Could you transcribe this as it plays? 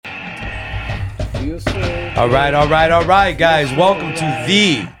All right, guys. Welcome to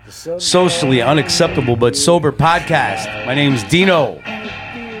the Socially Unacceptable But Sober podcast. My name's Dino.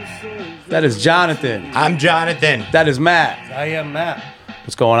 That is Jonathan. I'm Jonathan. That is Matt. I am Matt.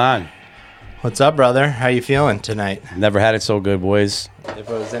 What's going on? What's up, brother? How you feeling tonight? Never had it so good, boys. If it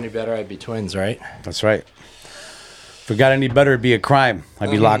was any better, I'd be twins, right? That's right. If it got any better, it'd be a crime. I'd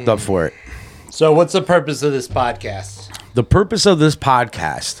be locked up for it. So what's the purpose of this podcast? The purpose of this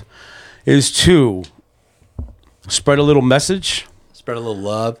podcast is to spread a little message, Spread a little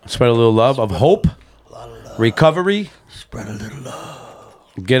love. of hope, recovery, Spread a little love.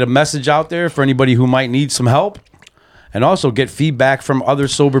 get a message out there for anybody who might need some help, and also get feedback from other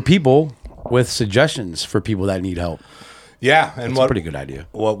sober people with suggestions for people that need help. Yeah, and It's a pretty good idea.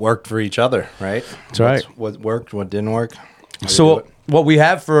 what worked for each other, right? That's right. What worked, what didn't work. So what we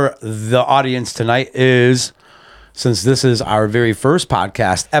have for the audience tonight is, since this is our very first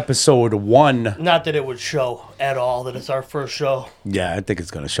podcast, episode 1. Not that it would show at all that it's our first show. Yeah, I think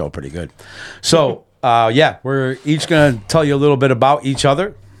it's going to show pretty good. So, we're each going to tell you a little bit about each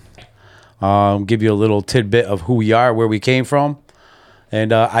other, give you a little tidbit of who we are, where we came from.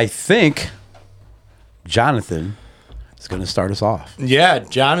 And I think Jonathan is going to start us off. Yeah,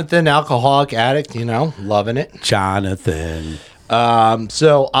 Jonathan, alcoholic addict, loving it. Jonathan.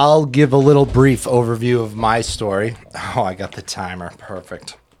 So I'll give a little brief overview of my story. Oh, I got the timer.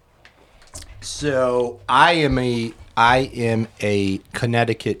 Perfect. So I am a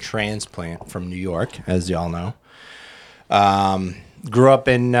Connecticut transplant from New York, as y'all know. Grew up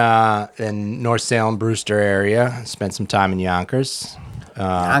in North Salem, Brewster area. Spent some time in Yonkers.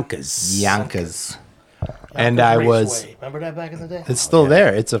 Yonkers. And I was. Remember that back in the day? It's still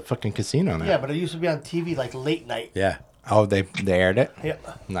there. It's a fucking casino now. Yeah, but it used to be on TV like late night. Yeah. Oh, they aired it?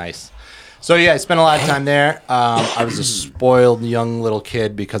 Yep. Nice. So, yeah, I spent a lot of time there. I was a spoiled young little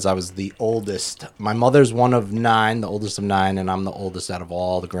kid because I was the oldest. My mother's one of 9, the oldest of 9, and I'm the oldest out of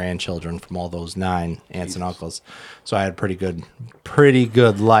all the grandchildren from all those 9 aunts and uncles. So I had a pretty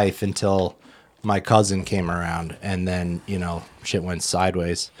good life until my cousin came around, and then, shit went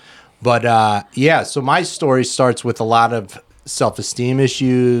sideways. But, so my story starts with a lot of self-esteem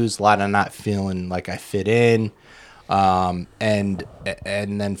issues, a lot of not feeling like I fit in. And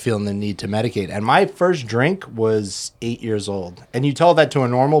then feeling the need to medicate. And my first drink was 8 years old. And you tell that to a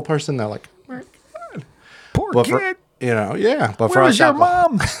normal person, they're like, oh my God. Poor kid. Yeah. But Where was your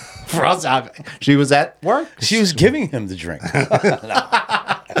mom? For us, she was at work. She was giving him the drink.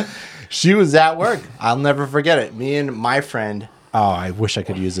 She was at work. I'll never forget it. Me and my friend, I wish I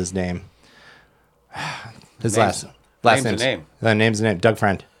could use his name. His last name. The name's a name. Doug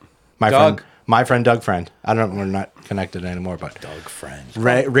Friend. My friend Doug Friend. I don't know. We're not connected anymore, but Doug Friend.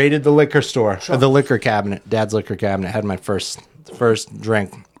 Raided the liquor store, the liquor cabinet, Dad's liquor cabinet. Had my first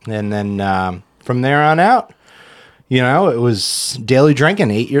drink, and then from there on out, it was daily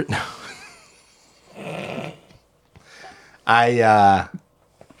drinking. 8 years. I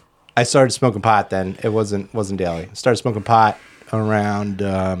started smoking pot then. It wasn't daily. Started smoking pot around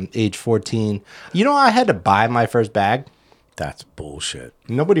age 14. I had to buy my first bag. That's bullshit.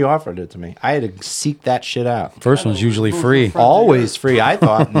 Nobody offered it to me. I had to seek that shit out. First one's usually free. Always free, I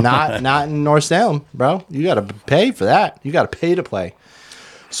thought. Not in North Salem, bro. You got to pay for that. You got to pay to play.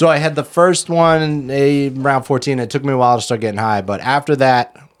 So I had the first one around 14. It took me a while to start getting high. But after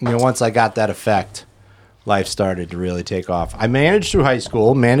that, once I got that effect, life started to really take off. I managed through high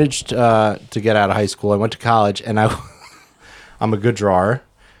school, to get out of high school. I went to college, and I'm a good drawer.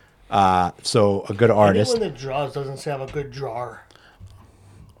 So a good artist. Anyone that draws doesn't say I'm a good drawer.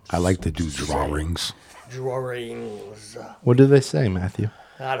 I like to do drawings. Drawings. What do they say, Matthew?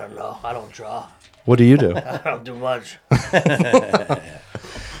 I don't know. I don't draw. What do you do? I don't do much.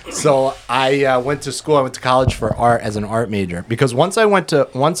 So I went to school. I went to college for art as an art major because once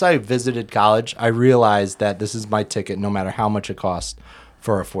I visited college, I realized that this is my ticket, no matter how much it costs,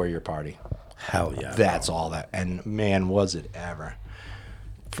 for a 4-year party. Hell yeah. That's all that. And man, was it ever.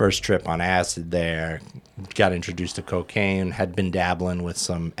 First trip on acid there, got introduced to cocaine, had been dabbling with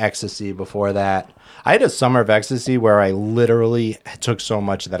some ecstasy before that. I had a summer of ecstasy where I literally took so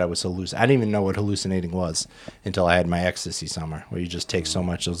much that I was hallucinating. I didn't even know what hallucinating was until I had my ecstasy summer, where you just take so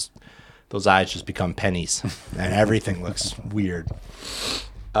much, those eyes just become pennies, and everything looks weird.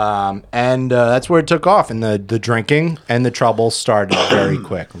 And that's where it took off, and the drinking and the trouble started very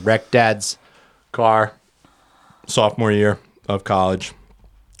quick. Wrecked Dad's car, sophomore year of college.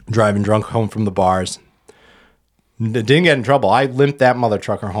 Driving drunk home from the bars. Didn't get in trouble. I limped that mother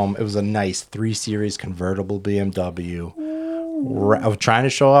trucker home. It was a nice 3 Series convertible BMW. I was trying to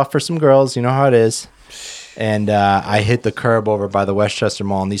show off for some girls. You know how it is. And I hit the curb over by the Westchester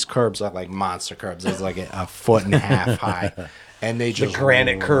Mall, and these curbs are like monster curbs. It's like a foot and a half high. And they just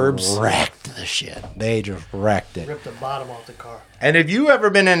granite curbs. wrecked the shit. They just wrecked it. Ripped the bottom off the car. And have you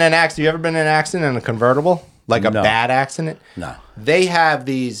ever been in an accident? You ever been in an accident in a convertible? Like a No. bad accident? No. They have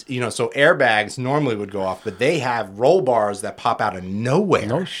these, so airbags normally would go off, but they have roll bars that pop out of nowhere.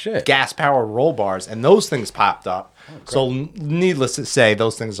 No shit. Gas powered roll bars, and those things popped up. So needless to say,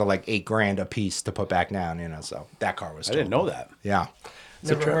 those things are like $8,000 a piece to put back down. So that car was. I didn't know that. Yeah.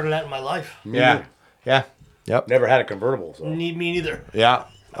 Never heard of that in my life. Yeah. Yeah. Yep. Never had a convertible. So. Need me neither. Yeah.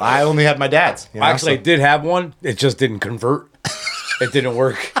 I only had my dad's. Actually, I did have one. It just didn't convert. It didn't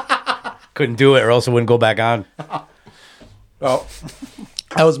work. Couldn't do it, or else it wouldn't go back on. Oh,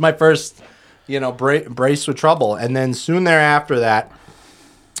 that was my first, brace with trouble. And then soon thereafter that,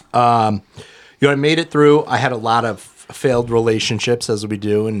 I made it through. I had a lot of failed relationships, as we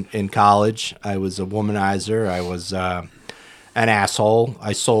do in college. I was a womanizer. I was an asshole.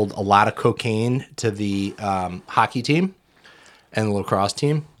 I sold a lot of cocaine to the hockey team and the lacrosse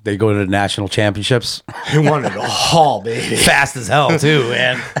team. They go to the national championships. They won it all, baby. Fast as hell, too,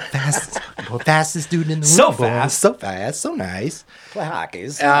 man. Fastest dude in the room. So boy. fast. So fast. So nice. Play hockey.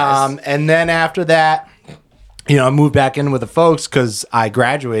 And then after that, I moved back in with the folks because I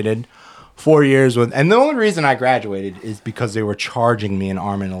graduated 4 years with, and the only reason I graduated is because they were charging me an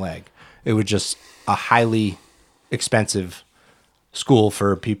arm and a leg. It was just a highly expensive school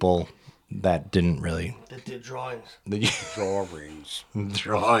for people that didn't really. That did drawings.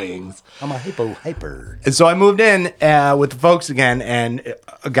 Drawings. I'm a hyper. And so I moved in with the folks again and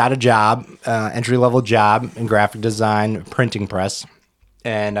got a job, entry-level job in graphic design, printing press.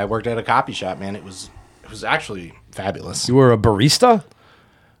 And I worked at a copy shop, man. It was actually fabulous. You were a barista?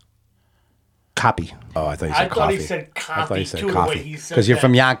 Copy. Oh, I thought you I said thought coffee. he said I coffee, thought you said too, the way coffee. he said Because you're that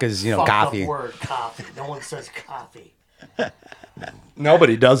from Yonkers, fucked coffee. up word, coffee. No one says coffee.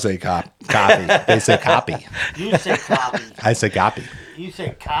 Nobody does say coffee. They say copy. You say coffee. I say copy. You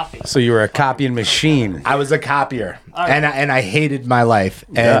say coffee. So you were a copying machine. I was a copier, right. and I hated my life.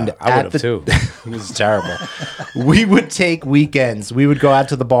 And Yeah, I would have too. It was terrible. We would take weekends. We would go out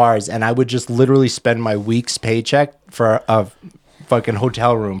to the bars, and I would just literally spend my week's paycheck for a fucking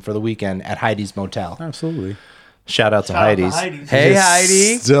hotel room for the weekend at Heidi's Motel. Absolutely. Shout out to Shout out to Heidi's. Heidi's. Hey, Just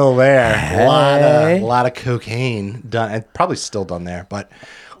Heidi. Still there. Hey. A lot of cocaine done, and probably still done there, but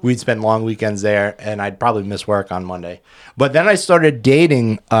we'd spend long weekends there, and I'd probably miss work on Monday. But then I started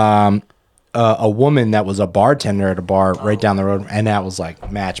dating a woman that was a bartender at a bar right down the road, and that was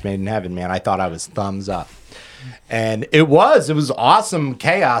like match made in heaven, man. I thought I was thumbs up. And it was awesome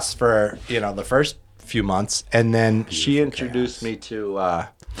chaos for, the first few months. And then she introduced me to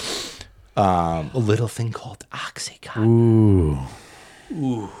a little thing called Oxycontin.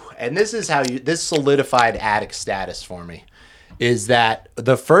 Ooh. And this is how this solidified addict status for me. Is that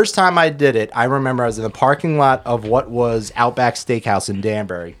the first time I did it, I remember I was in the parking lot of what was Outback Steakhouse in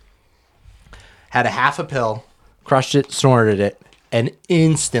Danbury. Had a half a pill, crushed it, snorted it, and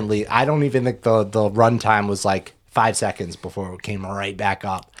instantly, I don't even think the run time was like 5 seconds before it came right back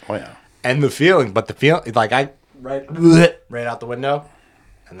up. Oh, yeah. And the feeling, like I, right out the window,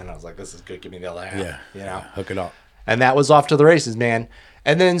 and then I was like, this is good, give me the other half. Yeah. Hook it up. And that was off to the races, man.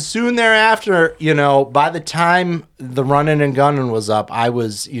 And then soon thereafter, by the time the running and gunning was up, I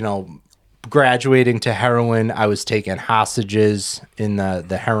was, graduating to heroin. I was taking hostages in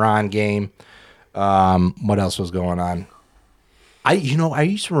the heroin game. What else was going on? I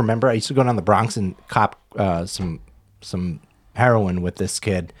used to remember, I used to go down the Bronx and cop some heroin with this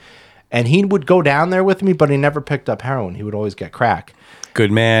kid. And he would go down there with me, but he never picked up heroin. He would always get crack.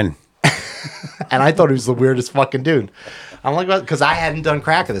 Good man. And I thought he was the weirdest fucking dude. I'm like, because I hadn't done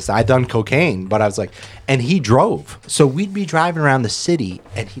crack of this. I'd done cocaine, but I was like, and he drove. So we'd be driving around the city,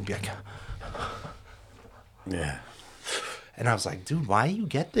 and he'd be like, Yeah. and I was like, dude, why do you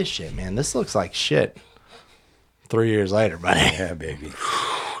get this shit, man? This looks like shit. 3 years later, buddy. Yeah, baby.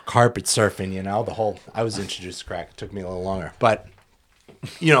 Carpet surfing, I was introduced to crack. It took me a little longer. But,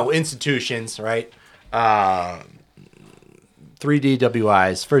 institutions, right? 3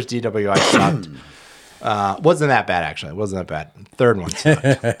 DWIs. First DWI sucked. Wasn't that bad, actually. It wasn't that bad. Third one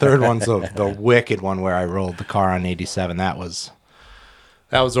sucked. Third one's the wicked one where I rolled the car on 87. That was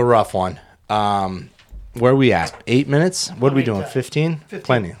a rough one. Where are we at? 8 minutes? What are we doing? 15? 15.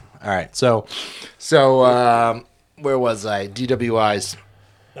 Plenty. All right. So where was I? DWIs.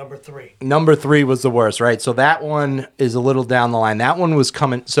 Number 3 was the worst, right? So that one is a little down the line. That one was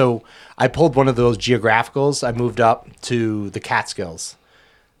coming. So I pulled one of those geographicals. I moved up to the Catskills.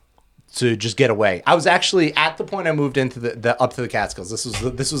 to just get away. I was actually at the point I moved into the up to the Catskills.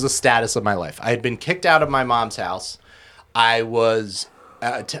 This was the status of my life. I had been kicked out of my mom's house. I was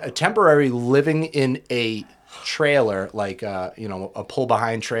temporarily living in a trailer, like a pull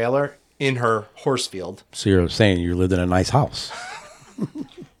behind trailer in her horse field. So you're saying you lived in a nice house.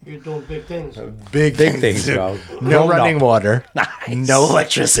 You're doing big things. Big things, bro. No running water. Nice. No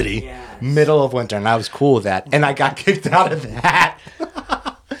electricity. Yes. Middle of winter, and I was cool with that. And I got kicked out of that.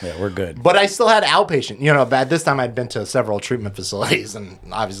 Yeah, we're good. But I still had outpatient. At this time I'd been to several treatment facilities, and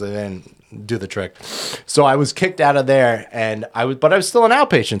obviously they didn't do the trick. So I was kicked out of there, and I was still an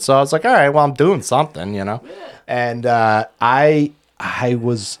outpatient. So I was like, all right, well, I'm doing something, Yeah. And I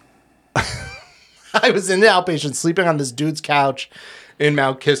was I was in the outpatient sleeping on this dude's couch in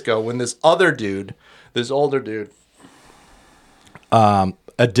Mount Kisco when this older dude, a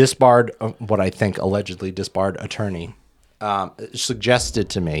disbarred, what I think allegedly disbarred attorney, suggested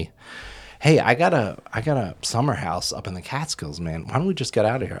to me, hey, I got a summer house up in the Catskills, man. Why don't we just get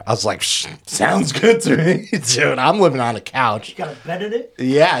out of here? I was like, sounds good to me, dude. I'm living on a couch. You got a bed in it?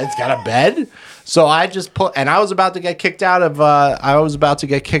 Yeah, it's got a bed. So I just I was about to get kicked out of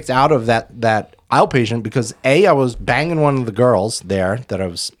that outpatient because A, I was banging one of the girls there that I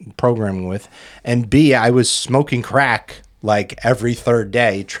was programming with, and B, I was smoking crack like every third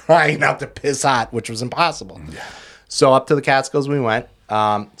day, trying not to piss hot, which was impossible. Yeah. So up to the Catskills we went.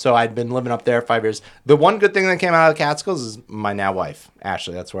 So I'd been living up there 5 years. The one good thing that came out of the Catskills is my now wife,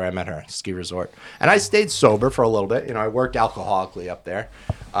 Ashley. That's where I met her, ski resort. And I stayed sober for a little bit. I worked alcoholically up there.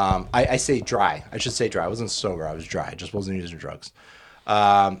 I say dry. I should say dry. I wasn't sober. I was dry. I just wasn't using drugs.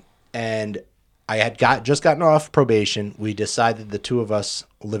 And I had just gotten off probation. We decided, the two of us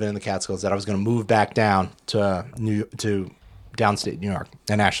living in the Catskills, that I was going to move back down to downstate New York,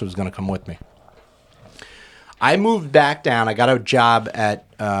 and Ashley was going to come with me. I moved back down. I got a job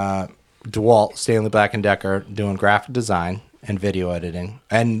at DeWalt, Stanley Black & Decker, doing graphic design and video editing.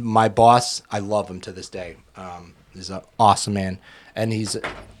 And my boss, I love him to this day. He's an awesome man, and he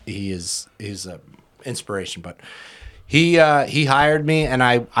is an inspiration. But he hired me, and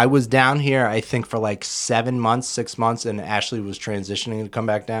I was down here, I think, for like 6 months, and Ashley was transitioning to come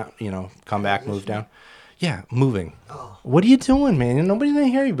back down. Move down. Yeah, moving. Oh. What are you doing, man? Nobody's gonna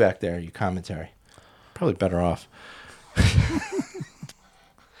hear you back there. Your commentary. Probably better off.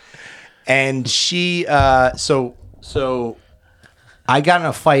 And she, so I got in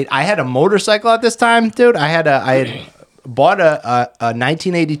a fight. I had a motorcycle at this time, dude. I had bought a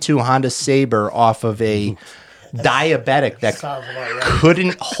 1982 Honda Sabre off of a diabetic that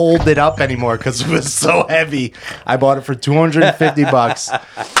couldn't hold it up anymore because it was so heavy. I bought it for $250.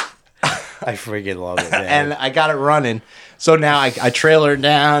 I freaking love it, man. And I got it running. So now I trailer it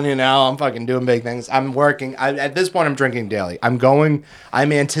down, I'm fucking doing big things. I'm working. At this point, I'm drinking daily. I'm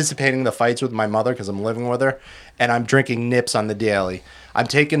anticipating the fights with my mother because I'm living with her, and I'm drinking nips on the daily. I'm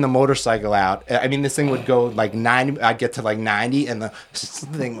taking the motorcycle out. I mean, this thing would go like 90. I'd get to like 90, and the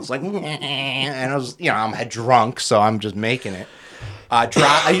thing was like, and I was, I'm drunk, so I'm just making it.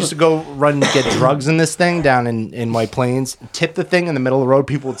 I used to go run and get drugs in this thing down in White Plains. Tip the thing in the middle of the road.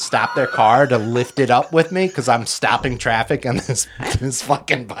 People would stop their car to lift it up with me because I'm stopping traffic on this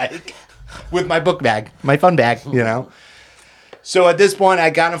fucking bike with my book bag, my fun bag, So at this point, I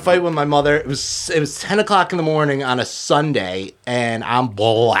got in a fight with my mother. It was 10 o'clock in the morning on a Sunday, and I'm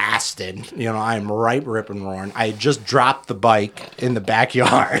blasted. I'm right ripping roaring. I had just dropped the bike in the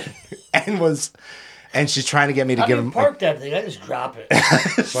backyard and she's trying to get me to give him. Park that thing. I just drop it.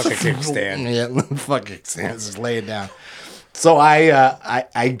 Fuck a kickstand. Yeah, fuck a kickstand. Just lay it down. So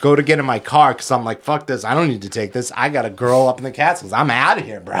I go to get in my car because I'm like, fuck this. I don't need to take this. I got a girl up in the Catskills. I'm out of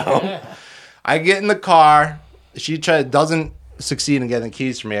here, bro. Yeah. I get in the car. She doesn't succeed in getting the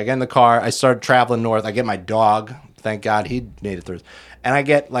keys for me. I get in the car. I start traveling north. I get my dog. Thank God he made it through. And I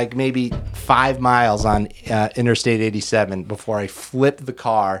get like maybe 5 miles on Interstate 87 before I flip the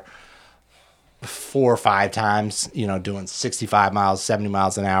car 4 or 5 times, doing 65 miles, 70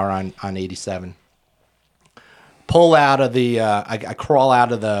 miles an hour on 87. Pull out of I crawl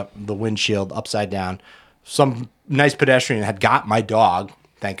out of the windshield upside down. Some nice pedestrian had got my dog,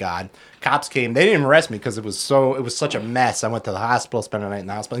 thank God. Cops came. They didn't arrest me because it was such a mess. I went to the hospital, spent a night in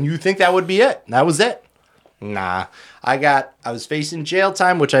the hospital. And you think that would be it? That was it? Nah. I was facing jail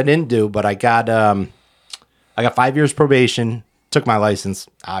time, which I didn't do, but I got 5 years probation, took my license,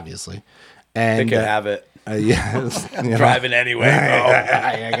 obviously. And they could have it. Yeah, driving anyway, bro.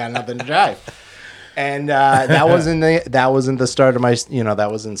 I got nothing to drive. And that wasn't the start of my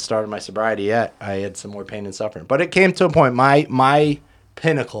start of my sobriety yet. I had some more pain and suffering, but it came to a point. My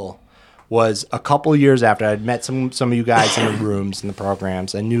pinnacle was a couple years after I'd met some of you guys in the rooms and the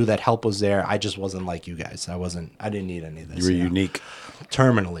programs. I knew that help was there. I just wasn't like you guys. I didn't need any of this. You were unique.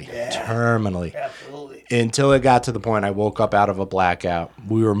 Terminally. Absolutely. Until it got to the point I woke up out of a blackout.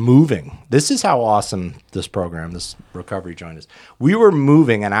 We were moving. This is how awesome this program, this recovery joint is. We were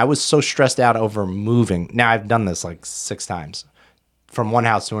moving, and I was so stressed out over moving. Now, I've done this like 6 times from one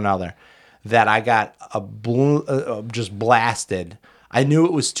house to another that I got just blasted. I knew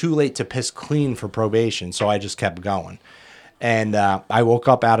it was too late to piss clean for probation, so I just kept going. And I woke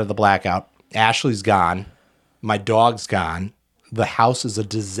up out of the blackout. Ashley's gone. My dog's gone. The house is a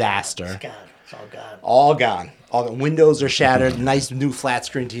disaster. It's gone. It's all gone. All gone. All the windows are shattered. Nice new flat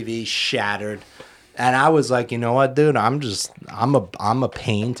screen TV shattered. And I was like, you know what, dude? I'm a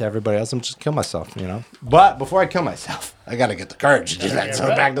pain to everybody else. I'm just kill myself, you know. But before I kill myself, I gotta get the courage to do that. So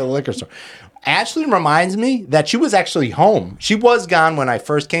back to the liquor store. Ashley reminds me that she was actually home. She was gone when I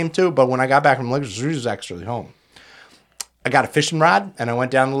first came to, but when I got back from the liquor store, she was actually home. I got a fishing rod, and I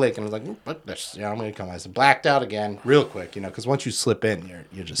went down the lake, and I was like, fuck this. You know, I'm going to come. I said, blacked out again real quick, you know, because once you slip in,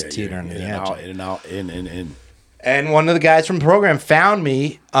 you're just teetering the edge. In. And one of the guys from the program found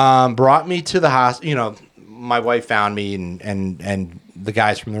me, brought me to the hospital. You know, my wife found me, and the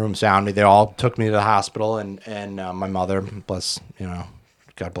guys from the room found me. They all took me to the hospital, and my mother,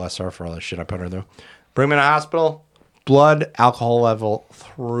 God bless her for all the shit I put her through. Bring me to the hospital, blood alcohol level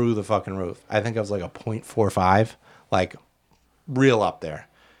through the fucking roof. I think I was like a 0.45, like real up there.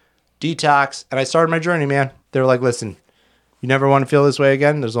 Detox, and I started my journey, man. They were like, listen, you never want to feel this way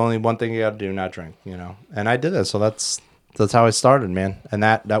again. There's only one thing you got to do, not drink, you know. And I did it, so that's how I started, man. And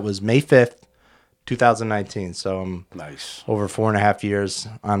that was May 5th, 2019. So I'm Nice. over 4.5 years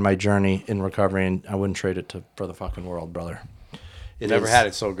on my journey in recovery, and I wouldn't trade it for the fucking world, brother. Never had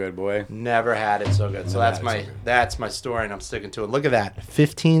it so good, boy. Never had it so good. So Never had it so good. that's my story, and I'm sticking to it. Look at that.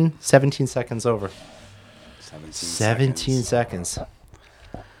 17 seconds over. 17 seconds.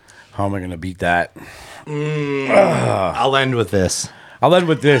 How am I going to beat that? I'll end with this. I'll end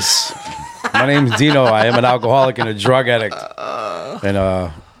with this. My name's Dino. I am an alcoholic and a drug addict and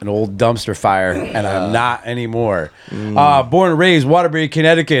an old dumpster fire, and I'm not anymore. Born and raised Waterbury,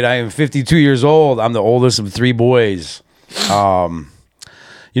 Connecticut. I am 52 years old. I'm the oldest of 3 boys. I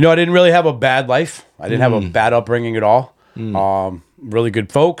didn't really have a bad life. I didn't have a bad upbringing at all. Really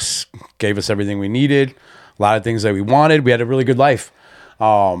good folks, gave us everything we needed, a lot of things that we wanted. We had a really good life.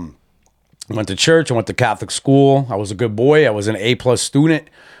 Went to church. I went to Catholic school. I was a good boy. I was an A+ student.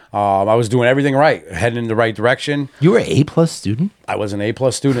 I was doing everything right, heading in the right direction. You were an A+ student? I was an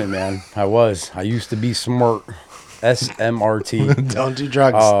A+ student, man. I was. I used to be smart. SMRT. Don't do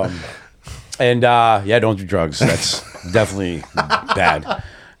drugs. Don't do drugs. That's definitely bad.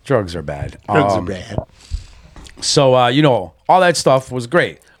 Drugs are bad. Drugs are bad. So, all that stuff was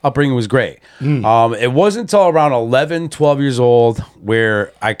great. Upbringing was great. It wasn't until around 11, 12 years old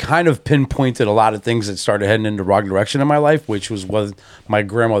where I kind of pinpointed a lot of things that started heading in the wrong direction in my life, which was when my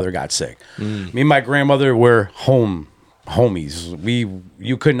grandmother got sick. Me and my grandmother were homies.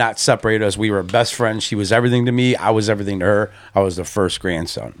 You could not separate us. We were best friends. She was everything to me. I was everything to her. I was the first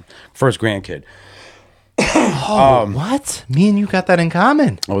grandkid. What? Me and you got that in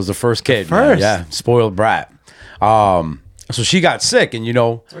common. I was the first kid. First. Yeah, spoiled brat. So she got sick, and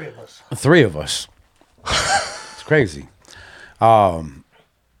 3 of us. 3 of us. It's crazy. Yeah,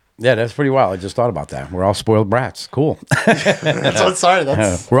 that's pretty wild. I just thought about that. We're all spoiled brats. Cool. That's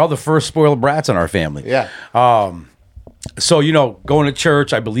We're all the first spoiled brats in our family. yeah. So, going to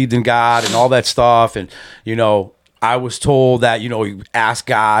church, I believed in God and all that stuff. And, I was told that, you ask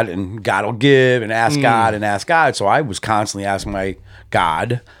God and God will give, and ask God and ask God. So I was constantly asking my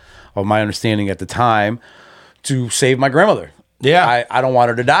God, of my understanding at the time, to save my grandmother. Yeah. I don't want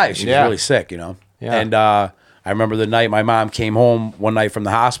her to die. She was Yeah. really sick, Yeah. And I remember the night my mom came home one night from the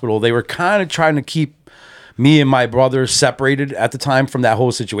hospital. They were kind of trying to keep me and my brother separated at the time from that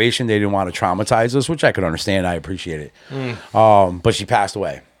whole situation. They didn't want to traumatize us, which I could understand. I appreciate it. But she passed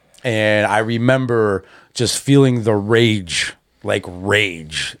away. And I remember just feeling the rage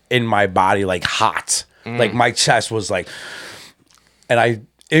in my body, like hot. Like my chest was like, and I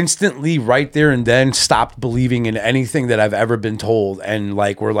instantly right there and then stopped believing in anything that I've ever been told. And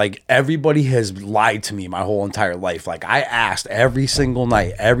everybody has lied to me my whole entire life. Like I asked every single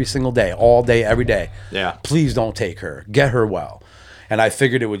night, every single day, all day, every day. Yeah. Please don't take her. Get her well. And I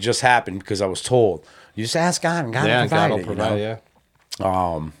figured it would just happen because I was told. You just ask God and God will provide. God will provide, yeah.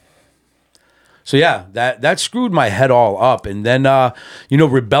 So yeah, that screwed my head all up. And then,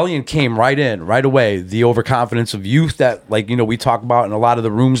 rebellion came right away. The overconfidence of youth that we talk about in a lot of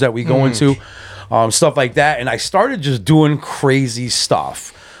the rooms that we go into, stuff like that. And I started just doing crazy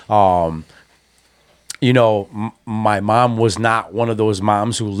stuff. You know, my mom was not one of those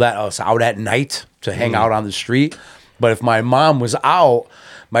moms who let us out at night to hang out on the street. But if my mom was out,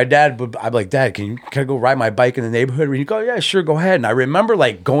 my dad would, I'd be like, Dad, can I go ride my bike in the neighborhood? And he'd go, yeah, sure, go ahead. And I remember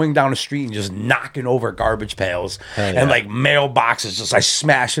like going down the street and just knocking over garbage pails and like mailboxes, just like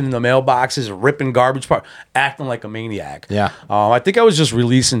smashing in the mailboxes, ripping garbage part, acting like a maniac. Yeah. I think I was just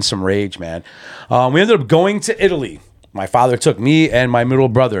releasing some rage, man. We ended up going to Italy. My father took me and my middle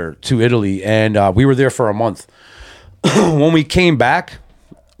brother to Italy, and we were there for a month. When we came back,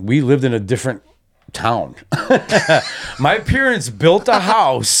 we lived in a different town. My parents built a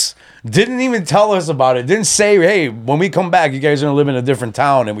house, didn't even tell us about it, didn't say, hey, when we come back, you guys are going to live in a different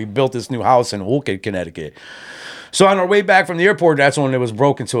town, and we built this new house in Woolkit, Connecticut. So on our way back from the airport, that's when it was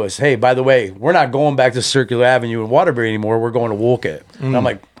broken to us. Hey, by the way, we're not going back to Circular Avenue in Waterbury anymore. We're going to Woolkit. And I'm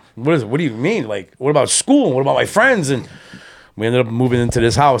like, what do you mean? Like, what about school? What about my friends? And we ended up moving into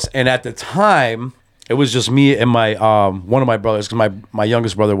this house. And at the time, it was just me and my one of my brothers, because my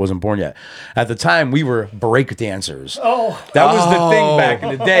youngest brother wasn't born yet. At the time, we were break dancers. That was the thing back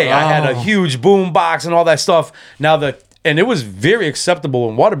in the day. I had a huge boom box and all that stuff. And it was very acceptable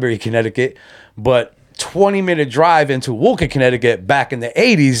in Waterbury, Connecticut, but 20-minute drive into Woolkit, Connecticut back in the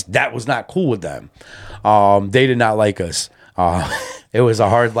 80s, that was not cool with them. They did not like us. It was a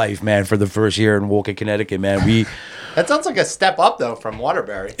hard life, man, for the first year in Woolkit, Connecticut, man. That sounds like a step up, though, from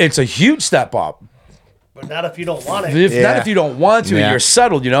Waterbury. It's a huge step up. But not if you don't want it. Not if you don't want to, you're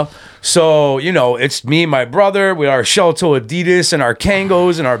settled, you know? So, you know, it's me and my brother with our shell-toe Adidas and our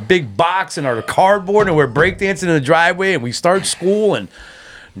Kangos and our big box and our cardboard, and we're breakdancing in the driveway, and we start school, and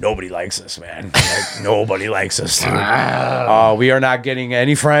nobody likes us, man. Like, nobody likes us, dude. We are not getting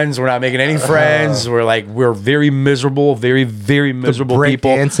any friends. We're not making any friends. We're very miserable, very, very miserable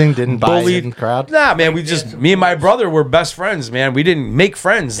people. Dancing didn't buy in the crowd? Nah, man, me and my brother were best friends, man. We didn't make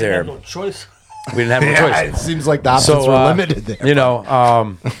friends there. No choice. We didn't have no choice. It seems like the options were limited there. You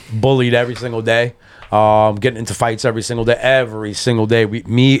know, bullied every single day. Getting into fights every single day.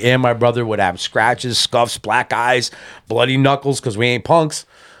 Me and my brother would have scratches, scuffs, black eyes, bloody knuckles, because we ain't punks.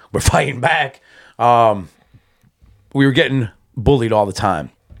 We're fighting back. We were getting bullied all the time.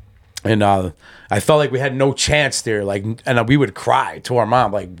 And I felt like we had no chance there. Like, and we would cry to our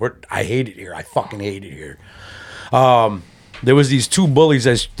mom, like, I hate it here. I fucking hate it here. There was these two bullies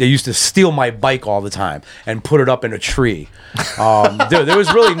that they used to steal my bike all the time and put it up in a tree. There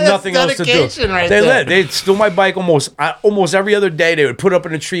was really nothing else to do. They'd steal my bike almost every other day. They would put it up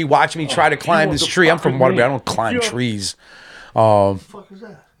in a tree, watch me try to climb this tree. I'm from Waterbury. I don't climb trees. What the fuck is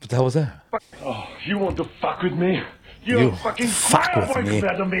that? What the hell was that? Oh, you want to fuck with me? You fucking fuck with me.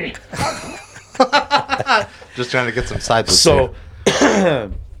 better me. Just trying to get some sides. So,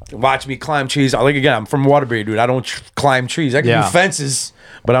 watch me climb trees. Like, again, I'm from Waterbury, dude. I don't climb trees. I can do fences,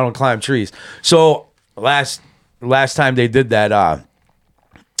 but I don't climb trees. So last time they did that,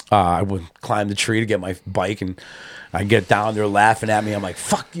 I would climb the tree to get my bike, and I get down, they're laughing at me. I'm like,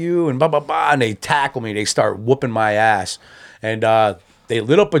 fuck you, and blah, blah, blah. And they tackle me. They start whooping my ass. And they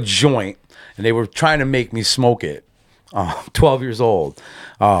lit up a joint, and they were trying to make me smoke it. 12 years old.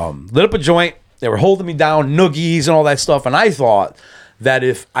 Lit up a joint. They were holding me down, noogies and all that stuff. And I thought that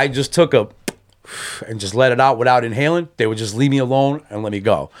if I just took and just let it out without inhaling, they would just leave me alone and let me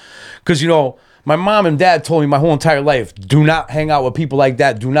go. Because, you know, my mom and dad told me my whole entire life, do not hang out with people like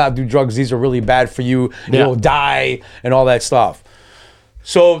that. Do not do drugs. These are really bad for you. You'll die and all that stuff.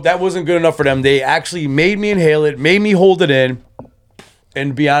 So that wasn't good enough for them. They actually made me inhale it, made me hold it in.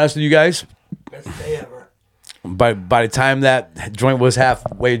 And to be honest with you guys, Best day ever. by the time that joint was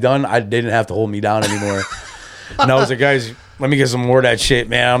halfway done, they didn't have to hold me down anymore. And I was like, guys, let me get some more of that shit,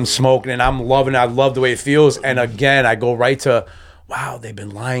 man. I'm smoking and I'm loving it. I love the way it feels. And again, I go right to, wow, they've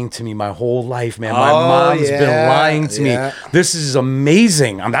been lying to me my whole life, man. My mom's been lying to me. This is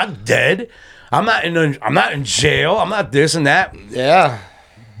amazing. I'm not dead. I'm not in jail. I'm not this and that. Yeah.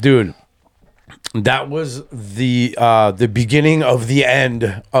 Dude, that was the beginning of the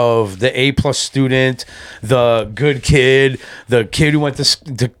end of the A+ student, the good kid, the kid who went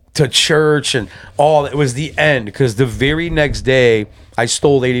to church and all. It was the end, because the very next day I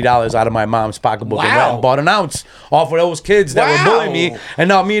stole $80 out of my mom's pocketbook and went and bought an ounce off of those kids that were bullying me, and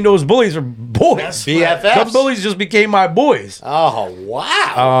now me and those bullies are boys. BFFs. The bullies just became my boys. Oh,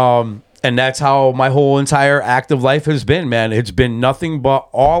 wow. And that's how my whole entire active life has been, man. It's been nothing but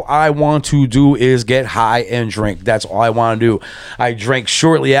all I want to do is get high and drink. That's all I want to do. I drank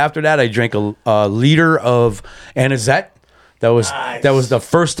shortly after that. I drank a liter of Anisette. That was the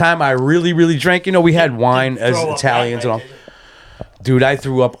first time I really, really drank. You know, we had wine as Italians and all. Dude, I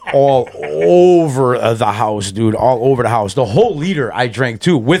threw up all over the house, dude. All over the house. The whole liter I drank,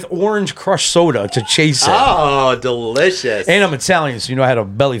 too, with orange crushed soda to chase it. Oh, delicious. And I'm Italian, so, I had a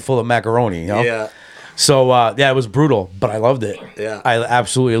belly full of macaroni, Yeah. So, it was brutal, but I loved it. Yeah. I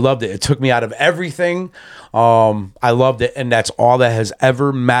absolutely loved it. It took me out of everything. I loved it, and that's all that has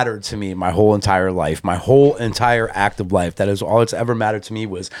ever mattered to me my whole entire life. My whole entire active life. That is all that's ever mattered to me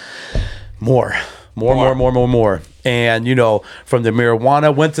was more. And, from the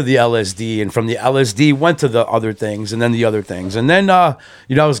marijuana went to the LSD, and from the LSD went to the other things, and then the other things. And then, I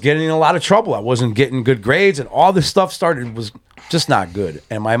was getting in a lot of trouble. I wasn't getting good grades, and all this stuff was just not good.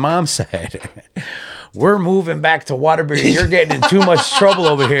 And my mom said, we're moving back to Waterbury. You're getting in too much trouble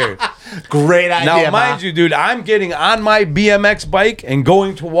over here. Great idea. Now, mind you, dude, I'm getting on my BMX bike and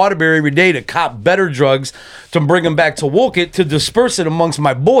going to Waterbury every day to cop better drugs to bring them back to Woolkit to disperse it amongst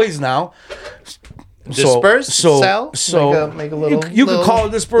my boys now. Disperse? Sell? Make a little... You could call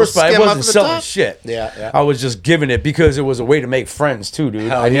it disperse, but I skim up wasn't the selling top? shit. Yeah. I was just giving it because it was a way to make friends, too, dude.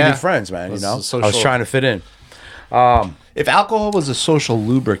 Hell I needed yeah. friends, man, This I is was trying to fit in. If alcohol was a social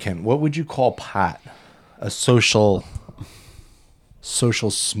lubricant, what would you call pot? A social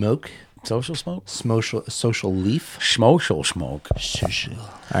smoke? Social smoke? Social leaf? Social smoke. Social.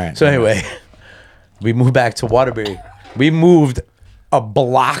 All right. So anyway, we moved back to Waterbury. We moved a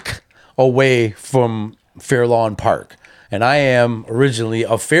block away from Fairlawn Park. And I am originally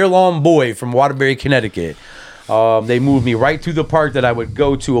a Fairlawn boy from Waterbury, Connecticut. They moved me right to the park that I would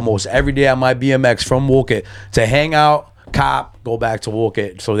go to almost every day on my BMX from Woolkit to hang out, cop, go back to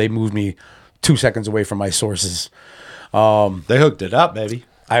Woolkit. So they moved me 2 seconds away from my sources. They hooked it up, baby.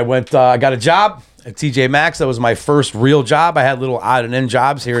 I went, I got a job at TJ Maxx. That was my first real job. I had little odd and end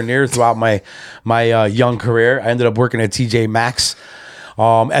jobs here and there throughout my young career. I ended up working at TJ Maxx.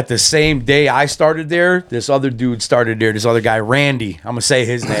 At the same day I started there, this other dude started there. This other guy, Randy. I'm going to say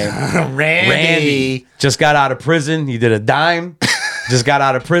his name. Randy. Just got out of prison. He did a dime. Just got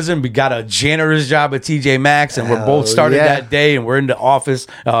out of prison. We got a janitor's job at TJ Maxx, and we're both started that day, and we're in the office,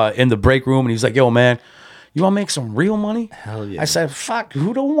 in the break room, and he's like, yo, man, you want to make some real money? Hell yeah. I said, fuck,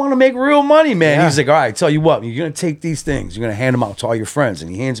 who don't want to make real money, man? Yeah. He's like, all right, tell you what, you're going to take these things. You're going to hand them out to all your friends.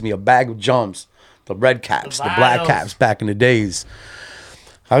 And he hands me a bag of jumps, the red caps, the black caps back in the days.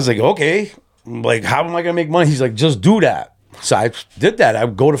 I was like, okay, like, how am I going to make money? He's like, just do that. So I did that. I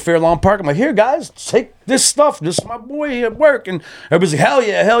would go to Fairlawn Park. I'm like, here, guys, take this stuff. This is my boy at work. And everybody's like,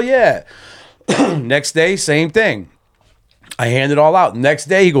 hell yeah. Next day, same thing. I hand it all out. Next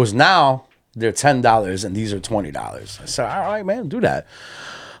day, he goes, now they're $10 and these are $20. I said, all right, man, do that.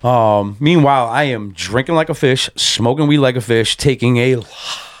 Meanwhile, I am drinking like a fish, smoking weed like a fish, taking a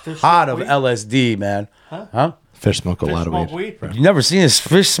lot of LSD, man. Huh? Fish smoke a lot of weed. You never seen this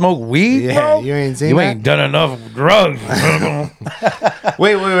fish smoke weed, Yeah, bro? you ain't seen You that? ain't done enough drugs.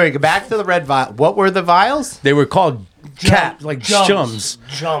 Wait. Back to the red vial. What were the vials? They were called caps, like chums.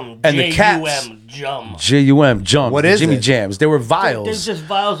 Jum. And the caps. J-U-M. Jum. J-U-M, jums. What is Jimmy it? Jams. They were They're vials. just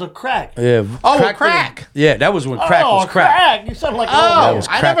vials of crack. Yeah. Oh, crack. Yeah, that was when crack was crack. You sound like Oh, was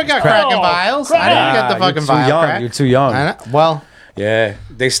I crack. never got Crack. crack in vials. Crack. I didn't get the Nah, fucking you're too vial young. crack. You're too young. I know. Well, Yeah,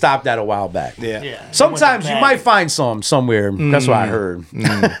 they stopped that a while back. Yeah. Sometimes you might find some somewhere. That's what I heard.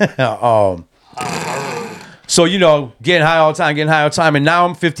 So, getting high all the time. And now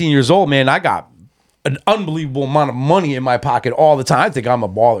I'm 15 years old, man. I got an unbelievable amount of money in my pocket all the time. I think I'm a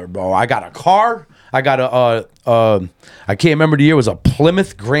baller, bro. I got a car. I got I can't remember the year. It was a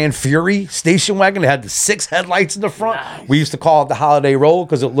Plymouth Grand Fury station wagon. It had the 6 headlights in the front. Nice. We used to call it the Holiday Roll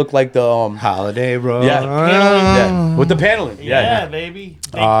because it looked like the Holiday Road. yeah, with the paneling. Yeah, baby.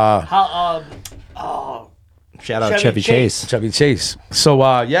 Shout out Chevy Chase. Chevy Chase. So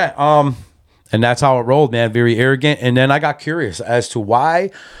and that's how it rolled, man. Very arrogant. And then I got curious as to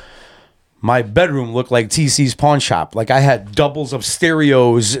why my bedroom looked like TC's pawn shop. Like I had doubles of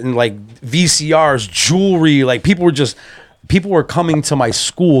stereos and like VCRs, jewelry. Like people were coming to my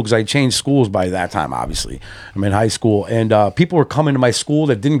school because I changed schools by that time, obviously. I'm in high school. And people were coming to my school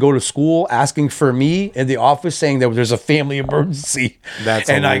that didn't go to school asking for me in the office saying that there's a family emergency. That's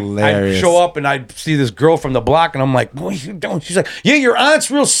and hilarious. I show up and I see this girl from the block and I'm like, what are you doing? She's like, yeah, your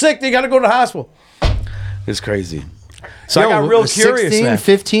aunt's real sick. They got to go to the hospital. It's crazy. So I got real curious, 16, man.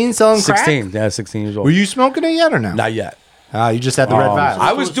 15 selling crack? 16. Yeah, 16 years old. Were you smoking it yet or no? Not yet. You just had the red vials.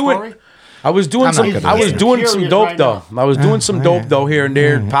 I was doing story? I'm some not I was gonna doing some curious dope right though. now. I was doing some dope though here and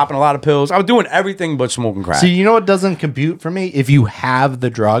there, popping a lot of pills. I was doing everything but smoking crack. See, you know what doesn't compute for me? If you have the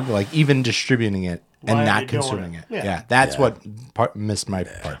drug, like even distributing it and Why are not you doing consuming it? it. Yeah. That's what missed my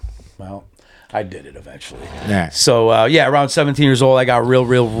part. Well, I did it eventually. Yeah. So, yeah, around 17 years old, I got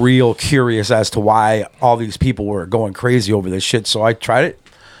real curious as to why all these people were going crazy over this shit. So I tried it.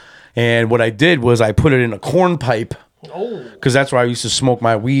 And what I did was I put it in a corn pipe. Oh. Because that's where I used to smoke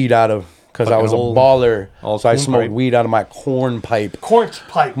my weed out of. Because I Fucking was a old- baller. old So I corn smoked pipe. weed out of my corn pipe. Quartz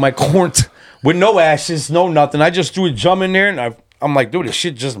pipe. My corn. With no ashes, no nothing. I just threw a jum in there and I'm like, dude, this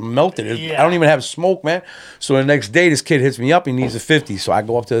shit just melted. Yeah. I don't even have smoke, man. So the next day, this kid hits me up. He needs a 50. So I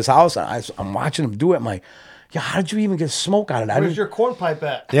go up to his house and I'm watching him do it. I'm like, yeah, how did you even get smoke out of that? Where's your corn pipe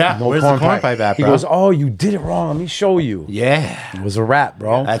at? Yeah. No Where's the corn pipe at, He bro? goes, oh, you did it wrong. Let me show you. Yeah. It was a wrap,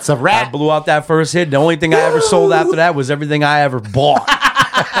 bro. That's a wrap. I blew out that first hit. The only thing I ever sold after that was everything I ever bought.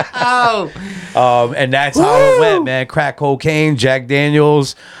 And that's how it went, man. Crack cocaine, Jack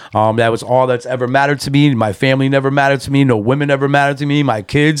Daniels. That was all that's ever mattered to me. My family never mattered to me. No women ever mattered to me. My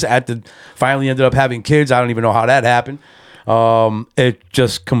kids finally ended up having kids. I don't even know how that happened. It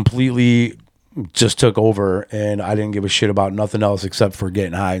just completely just took over, and I didn't give a shit about nothing else except for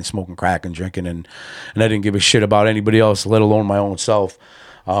getting high and smoking crack and drinking, and I didn't give a shit about anybody else, let alone my own self.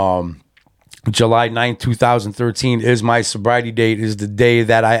 July 9th, 2013 is my sobriety date, is the day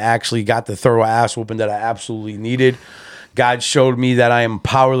that I actually got the thorough ass whooping that I absolutely needed. God showed me that I am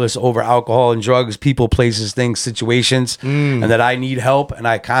powerless over alcohol and drugs, people, places, things, situations, and that I need help, and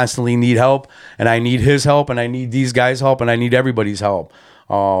I constantly need help, and I need his help, and I need these guys' help, and I need everybody's help.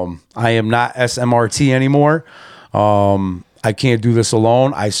 I am not SMRT anymore. I can't do this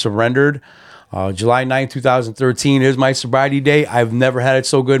alone. I surrendered. July 9th, 2013 is my sobriety day. I've never had it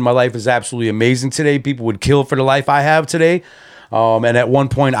so good. My life is absolutely amazing today. People would kill for the life I have today. And at one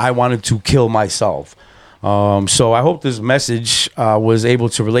point, I wanted to kill myself. So I hope this message was able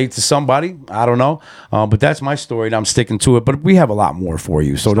to relate to somebody. I don't know. But that's my story, and I'm sticking to it. But we have a lot more for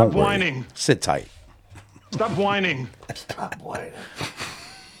you, so don't worry. whining. Sit tight. Stop whining. Stop whining.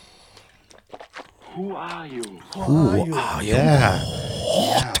 Who are you? Yeah.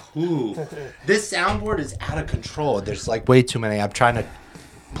 Ooh. This soundboard is out of control. There's like way too many. I'm trying to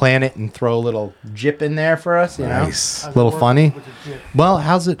plan it and throw a little jip in there for us, you Nice. know? A little funny. With the jip. Well,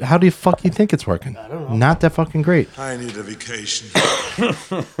 how do you think it's working? I don't know. Not that fucking great. I need a vacation.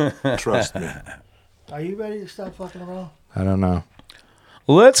 Trust me. Are you ready to stop fucking around? I don't know.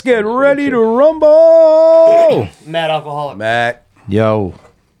 Let's get ready to rumble. Mad alcoholic. Matt. Yo.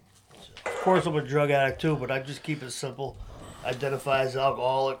 Of course, I'm a drug addict too, but I just keep it simple. Identify as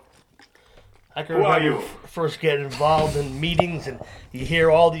alcoholic. I can Who are remember you? first getting involved in meetings, and you hear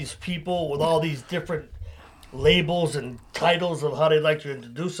all these people with all these different labels and titles of how they like to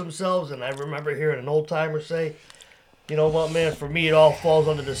introduce themselves. And I remember hearing an old timer say, "You know what, man? For me, it all falls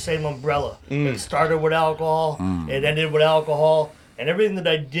under the same umbrella. It started with alcohol, it ended with alcohol, and everything that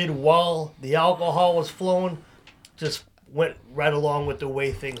I did while the alcohol was flowing just went right along with the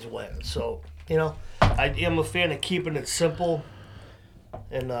way things went." So, you know, I am a fan of keeping it simple,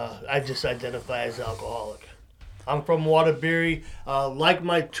 and I just identify as alcoholic. I'm from Waterbury. Like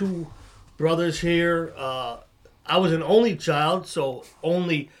my two brothers here, I was an only child, so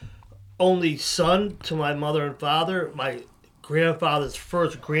only son to my mother and father. My grandfather's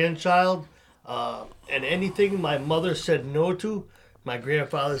first grandchild, and anything my mother said no to, my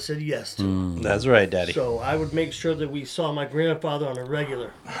grandfather said yes to. That's right, Daddy. So I would make sure that we saw my grandfather on a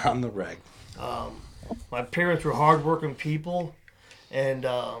regular. On the reg. My parents were hardworking people, and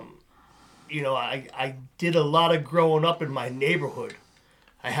you know, I did a lot of growing up in my neighborhood.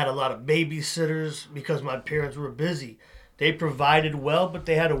 I had a lot of babysitters because my parents were busy. They provided well, but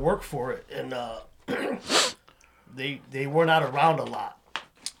they had to work for it, and they were not around a lot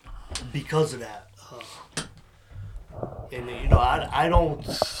because of that. And you know, I don't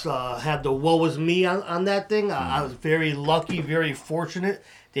have the woe is me on that thing. I was very lucky, very fortunate.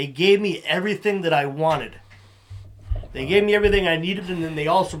 They gave me everything that I wanted. They gave me everything I needed, and then they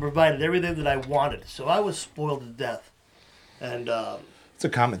also provided everything that I wanted. So I was spoiled to death. And It's a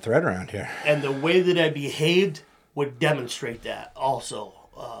common thread around here. and the way that I behaved would demonstrate that also.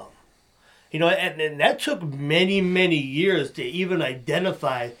 You know, and that took many, many years to even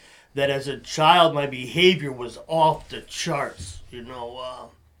identify that as a child my behavior was off the charts. You know,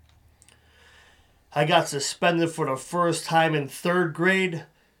 I got suspended for the first time in third grade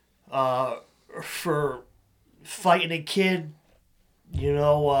for fighting a kid. You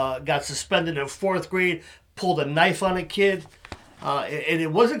know, got suspended in fourth grade, pulled a knife on a kid. And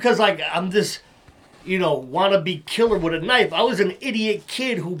it wasn't because like I'm this, you know, wannabe killer with a knife. I was an idiot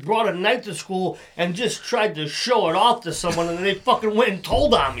kid who brought a knife to school and just tried to show it off to someone, and they fucking went and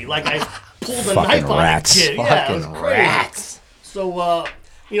told on me like I pulled a knife rats. on a kid. Yeah, it was crazy. So,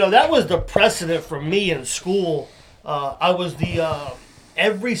 you know, that was the precedent for me in school. I was the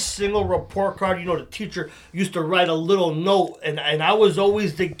every single report card, the teacher used to write a little note, and I was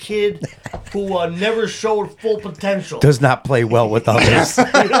always the kid who never showed full potential. Does not play well with others.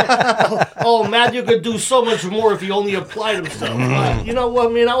 Oh, Matthew could do so much more if he only applied himself. You know what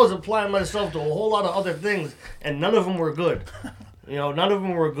I mean? I was applying myself to a whole lot of other things, and none of them were good. None of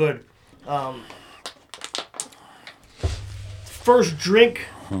them were good. First drink,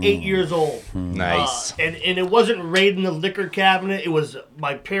 8 years old. Nice. And it wasn't raiding the liquor cabinet. It was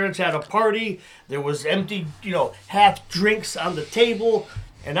my parents had a party. There was empty, half drinks on the table,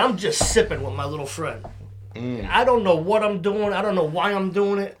 and I'm just sipping with my little friend. I don't know what I'm doing. I don't know why I'm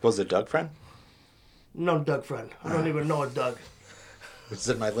doing it. Was it Doug friend? No, Doug friend. I don't even know a Doug. Was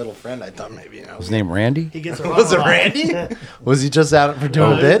it my little friend? I thought maybe His name Randy? He gets around Was a it lot. Randy? Was he just out for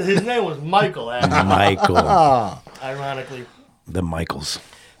doing a No, bit? his name was Michael, actually, Michael. ironically. The Michaels.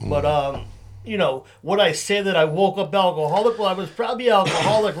 But, would I say that I woke up alcoholic? Well, I was probably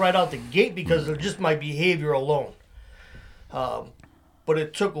alcoholic right out the gate because of just my behavior alone. But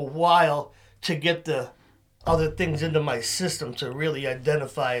it took a while to get the other things into my system to really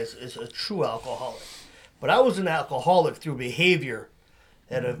identify as a true alcoholic. But I was an alcoholic through behavior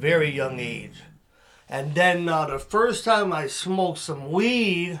at a very young age. And then the first time I smoked some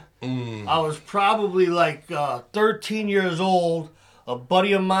weed, I was probably like 13 years old. A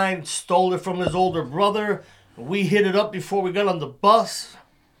buddy of mine stole it from his older brother. We hit it up before we got on the bus.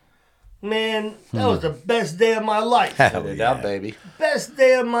 Man, that was the best day of my life. Hit it out, baby. Best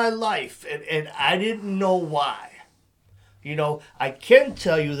day of my life. And I didn't know why. I can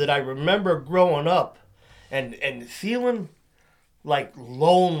tell you that I remember growing up and feeling like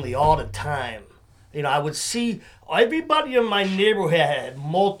lonely all the time. I would see everybody in my neighborhood had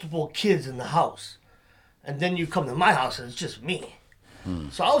multiple kids in the house. And then you come to my house and it's just me.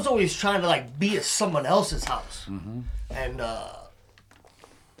 So I was always trying to be at someone else's house. And I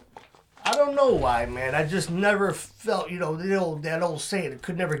don't know why, man. I just never felt, that old saying, it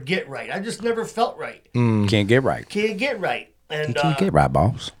could never get right. I just never felt right. Can't get right. Can't get right. And Can't get right,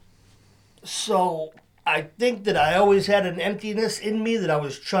 boss. so I think that I always had an emptiness in me that I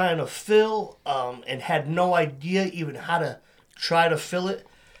was trying to fill and had no idea even how to try to fill it.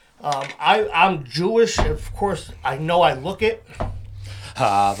 I'm Jewish. Of course, I know I look it.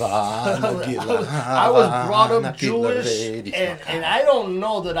 I was brought up Jewish, and I don't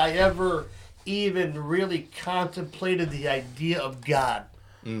know that I ever even really contemplated the idea of God.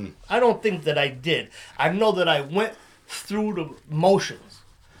 I don't think that I did. I know that I went through the motions.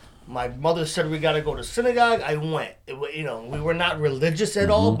 My mother said we got to go to synagogue. I went. We were not religious at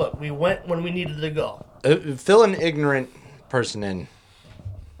all, but we went when we needed to go. Fill an ignorant person in.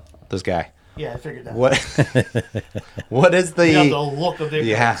 This guy. Yeah, I figured that. What is the... You have the look of their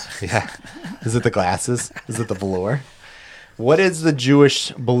Yeah. Is it the glasses? Is it the velour? What is the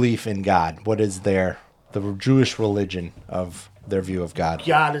Jewish belief in God? What is the Jewish religion of their view of God?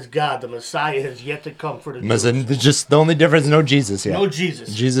 God is God. The Messiah has yet to come for the Jews. Just the only difference, no Jesus yet. No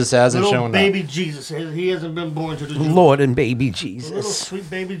Jesus. Jesus hasn't Little shown baby up. Jesus. He hasn't been born to the Jews. Lord and baby Little Jesus. sweet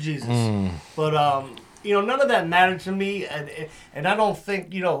baby Jesus. But none of that mattered to me, and I don't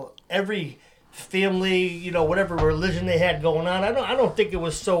think every family, whatever religion they had going on, I don't think it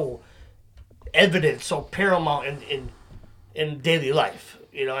was so evident, so paramount in daily life.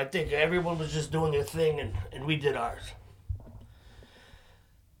 I think everyone was just doing their thing, and we did ours.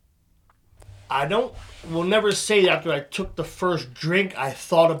 Will never say after I took the first drink, I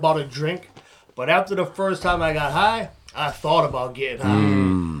thought about a drink, but after the first time I got high, I thought about getting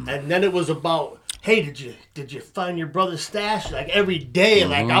high, and then it was about, hey, did you find your brother's stash? Like every day,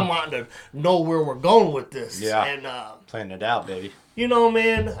 like I'm wanting to know where we're going with this. Yeah. And Playing it out, baby.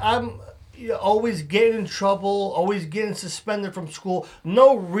 man, I'm always getting in trouble, always getting suspended from school.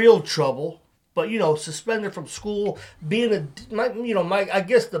 No real trouble, but suspended from school. Being I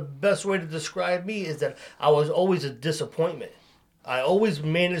guess the best way to describe me is that I was always a disappointment. I always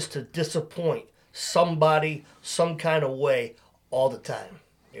managed to disappoint somebody, some kind of way, all the time.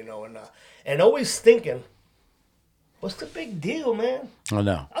 And always thinking, what's the big deal, man? I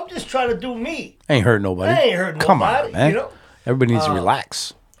know. I'm just trying to do me. Ain't hurt nobody. I ain't hurt nobody. Come on, man. Everybody needs to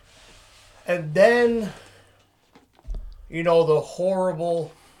relax. And then, the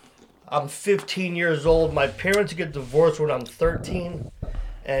horrible, I'm 15 years old. My parents get divorced when I'm 13.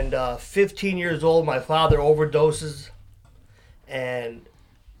 And 15 years old, my father overdoses. And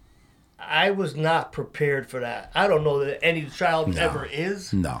I was not prepared for that. I don't know that any child ever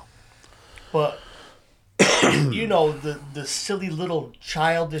is. No. But, the silly little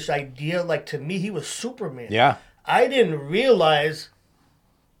childish idea, like to me, he was Superman. Yeah. I didn't realize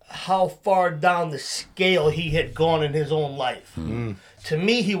how far down the scale he had gone in his own life. Mm. To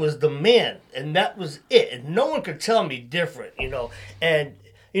me, he was the man, and that was it. And no one could tell me different, you know. And,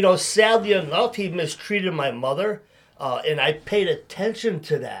 you know, sadly enough, he mistreated my mother, and I paid attention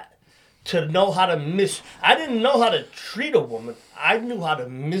to that, to know how to I didn't know how to treat a woman. I knew how to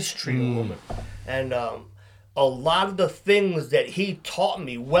mistreat a woman. And a lot of the things that he taught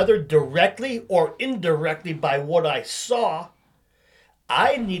me, whether directly or indirectly by what I saw,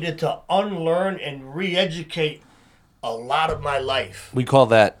 I needed to unlearn and re-educate a lot of my life. We call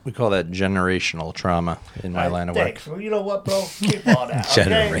that generational trauma in my line of work. Thanks. Well, you know what, bro? Keep all that. Okay?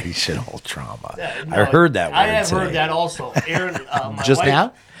 Generational trauma. No, I heard that word I have today. heard that also. Aaron, my Just wife,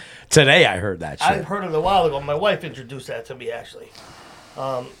 now? Today I heard that shit. I heard it a while ago. My wife introduced that to me, actually.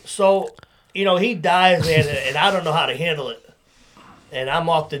 So, you know, he dies, man, and I don't know how to handle it. And I'm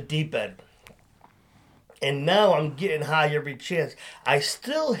off the deep end. And now I'm getting high every chance. I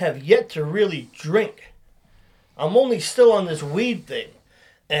still have yet to really drink. I'm only still on this weed thing.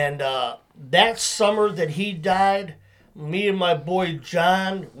 And that summer that he died, me and my boy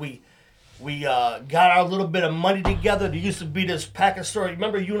John, we got our little bit of money together. There used to be this package store. You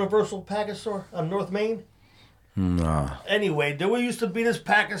remember Universal Package Store on North Main? No. Anyway, there used to be this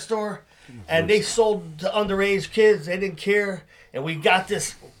package store, and they sold to underage kids. They didn't care. And we got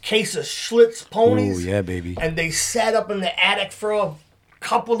this case of Schlitz ponies. Ooh, yeah, baby. And they sat up in the attic for a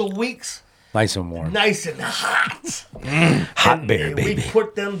couple of weeks. Nice and warm. Nice and hot. Hot beer, We baby.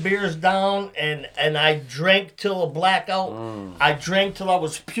 put them beers down, and I drank till a blackout. I drank till I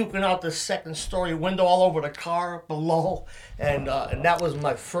was puking out the second story window all over the car below. And that was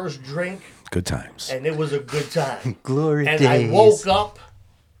my first drink. Good times. And it was a good time. Glory and days. I woke up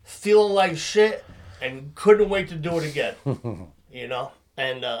feeling like shit and couldn't wait to do it again. You know?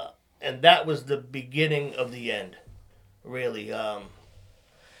 And that was the beginning of the end. Really.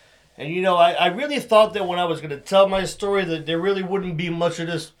 And you know, I really thought that when I was going to tell my story that there really wouldn't be much of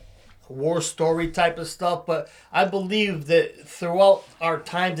this war story type of stuff, but I believe that throughout our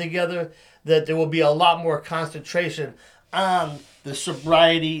time together that there will be a lot more concentration on the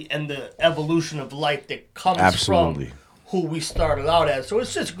sobriety and the evolution of life that comes Absolutely. from who we started out as. So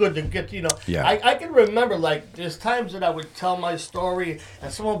it's just good to get, you know, Yeah. I can remember, like, there's times that I would tell my story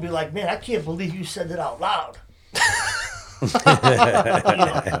and someone would be like, man, I can't believe you said it out loud. You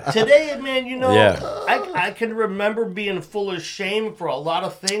know, today, man, you know, Yeah. I can remember being full of shame for a lot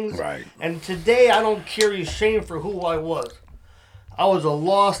of things. Right. And today, I don't carry shame for who I was. I was a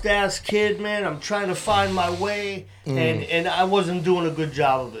lost-ass kid, man. I'm trying to find my way, and I wasn't doing a good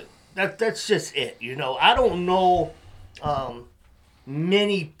job of it. That's just it, you know. I don't know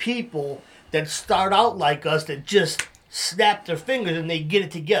many people that start out like us that just snap their fingers and they get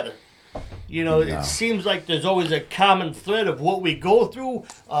it together. You know, No. It seems like there's always a common thread of what we go through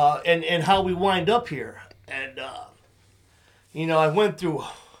and how we wind up here. And, you know, I went through,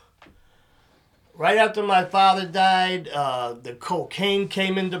 right after my father died, the cocaine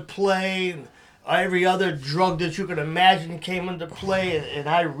came into play, and every other drug that you could imagine came into play, and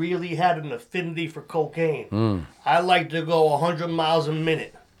I really had an affinity for cocaine. I like to go 100 miles a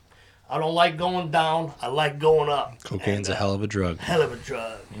minute. I don't like going down. I like going up. Cocaine's a hell of a drug. Hell of a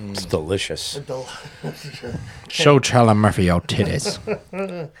drug. It's delicious. Show Charlie Murphy your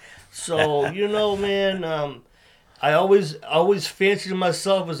titties. So, you know, man, I always fancied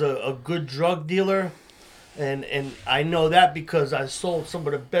myself as a good drug dealer. And I know that because I sold some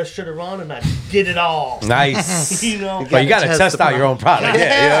of the best shit around and I did it all. Nice. You know? But you got to test out your own product.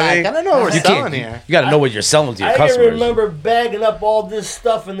 Yeah, you know what I mean? gotta know what we're You selling can't- here. You got to know what you're selling to your I customers. can remember bagging up all this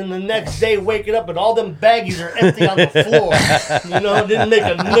stuff and then the next day waking up and all them baggies are empty on the floor. You know, didn't make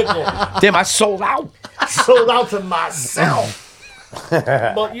a nickel. Damn, I sold out. Sold out to myself.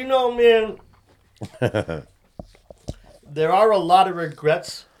 But you know, man, there are a lot of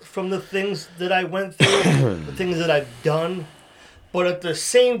regrets from the things that I went through, the things that I've done. But at the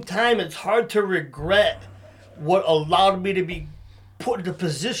same time, it's hard to regret what allowed me to be put in the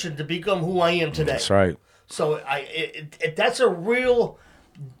position to become who I am today. That's right. So that's a real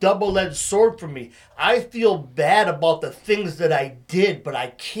double-edged sword for me. I feel bad about the things that I did, but I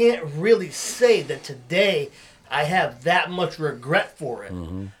can't really say that today I have that much regret for it.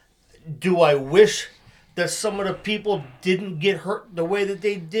 Mm-hmm. Do I wish that some of the people didn't get hurt the way that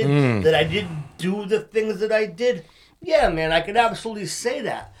they did, that I didn't do the things that I did? Yeah, man, I could absolutely say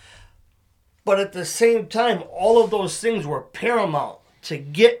that. But at the same time, all of those things were paramount to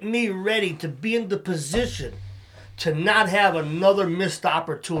get me ready to be in the position to not have another missed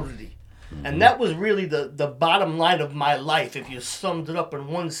opportunity. And that was really the bottom line of my life. If you summed it up in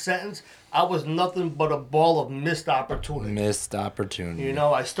one sentence, I was nothing but a ball of missed opportunity. Missed opportunity. You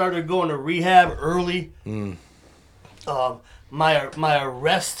know, I started going to rehab early. My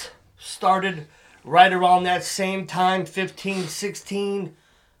arrest started right around that same time, 15, 16.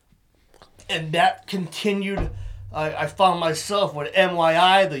 And that continued. I found myself with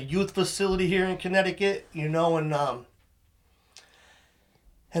MYI, the youth facility here in Connecticut, you know, and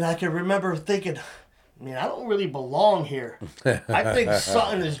I can remember thinking, man, I don't really belong here. I think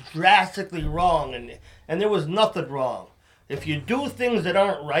something is drastically wrong, and there was nothing wrong. If you do things that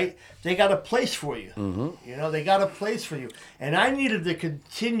aren't right, they got a place for you. You know, they got a place for you. And I needed to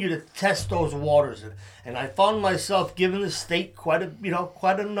continue to test those waters, and I found myself giving the state quite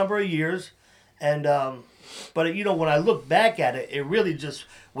a number of years, and but you know, when I look back at it, it really just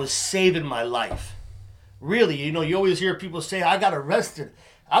was saving my life. Really, you know, you always hear people say, I got arrested.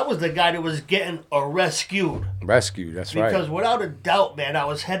 I was the guy that was getting rescued. Rescued, that's right. Because without a doubt, man, I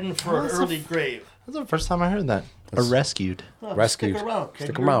was heading for an early grave. That's the first time I heard that. Rescued. Oh, Rescued. Stick around, kid.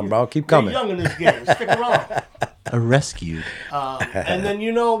 Stick around, bro. Keep coming. You're young in this game. Stick around. A rescued. And then,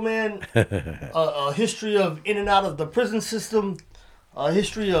 you know, man, a history of in and out of the prison system, a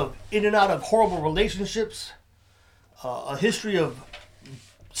history of in and out of horrible relationships, a history of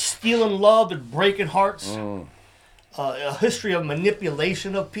stealing love and breaking hearts, a history of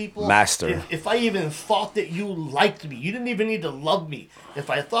manipulation of people. Master. If I even thought that you liked me, you didn't even need to love me. If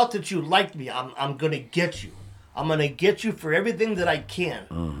I thought that you liked me, I'm going to get you. I'm going to get you for everything that I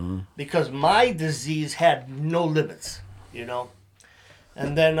can. Because my disease had no limits, you know.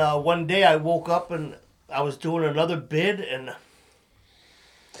 And then one day I woke up and I was doing another bid, and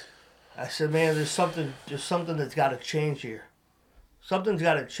I said, man, there's something that's got to change here. Something's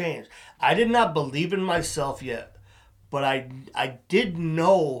got to change. I did not believe in myself yet, but I did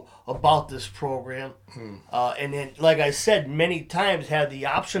know about this program. And then, like I said, many times had the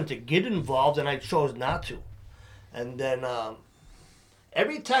option to get involved, and I chose not to. And then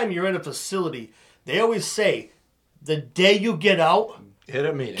every time you're in a facility, they always say, the day you get out, Hit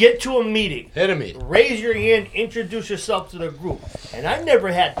a meeting. get to a meeting. Hit a meeting. Raise your hand, introduce yourself to the group. And I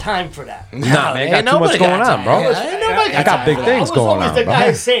never had time for that. Nah, man, got too much going on, bro. I got big things going on, I was always the bro.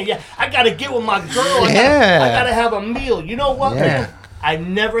 guy saying, yeah, I got to get with my girl. I got to have a meal. You know what, man? I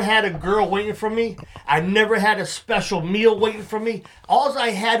never had a girl waiting for me. I never had a special meal waiting for me. All I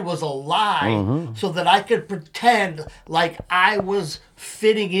had was a lie so that I could pretend like I was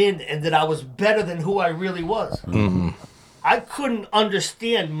fitting in and that I was better than who I really was. I couldn't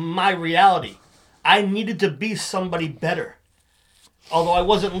understand my reality. I needed to be somebody better. Although I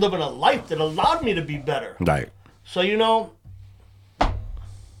wasn't living a life that allowed me to be better. Right. So, you know,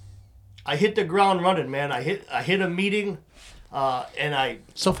 I hit the ground running, man. I hit a meeting, and I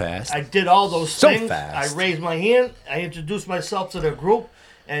So fast. I did all those So things. fast. I raised my hand. I introduced myself to the group,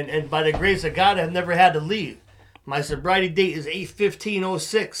 and by the grace of God, I've never had to leave. My sobriety date is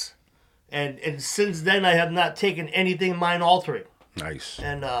 8/15/06, and since then I have not taken anything mind altering. Nice.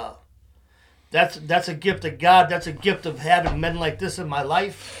 And that's a gift of God. That's a gift of having men like this in my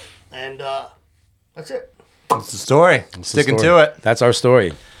life, and that's it. That's the story. Sticking to Story. it. That's our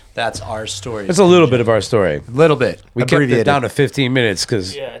story. That's our story. It's a little bit of our story. A little bit. We kept it down to 15 minutes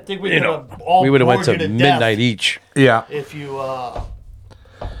because Yeah, I think we could have all we would have went bored to you to midnight death each. Yeah. if you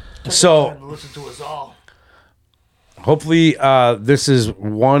took So- the time to listen to us all. Hopefully, this is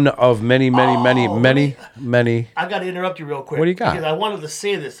one of many. I got to interrupt you real quick. What do you got? Because I wanted to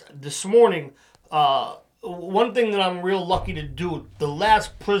say this morning. One thing that I'm real lucky to do. The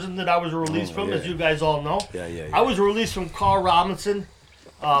last prison that I was released from, as you guys all know, I was released from Carl Robinson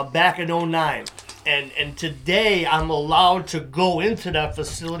back in 2009. And today I'm allowed to go into that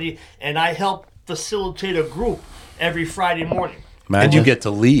facility, and I help facilitate a group every Friday morning. And you get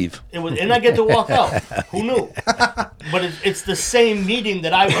to leave. And I get to walk out. Who knew? But it's the same meeting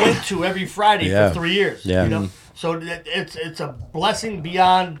that I went to every Friday Yeah. for 3 years. Yeah. You know? So it's a blessing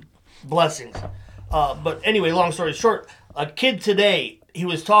beyond blessings. But anyway, long story short, a kid today, he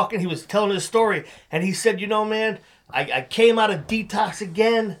was telling his story, and he said, you know, man, I came out of detox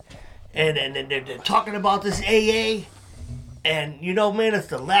again, and they're talking about this AA, and you know, man, it's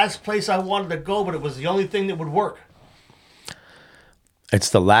the last place I wanted to go, but it was the only thing that would work. It's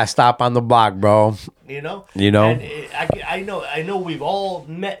the last stop on the block, bro. You know. And I know. We've all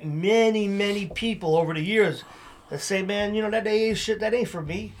met many people over the years that say, "Man, you know that AA shit, that ain't for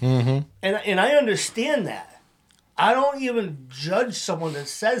me." Mm-hmm. And I understand that. I don't even judge someone that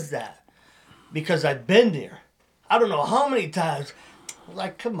says that because I've been there. I don't know how many times.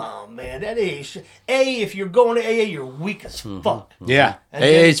 Like, come on, man. That ain't shit. A, if you're going to AA, you're weak as fuck. Yeah. And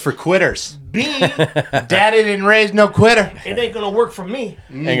AA's for quitters. B, it Daddy didn't raise no quitter. ain't gonna work for me.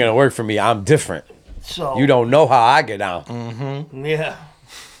 Ain't gonna work for me. I'm different. So You don't know how I get down. yeah.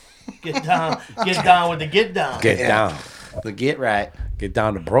 Get down with the get down. Get down. But get right. Get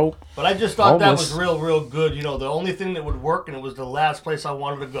down to broke. But I just thought that Homeless. was real good. You know, the only thing that would work, and it was the last place I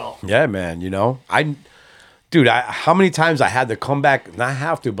wanted to go. Yeah, man. You know, dude, how many times I had to come back, not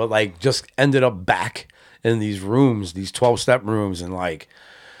have to, but like just ended up back in these rooms, these 12-step rooms, and like,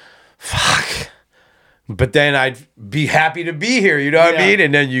 fuck. But then I'd be happy to be here, you know what I Yeah. mean?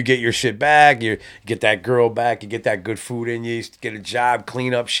 And then you get your shit back, you get that girl back, you get that good food in you, get a job,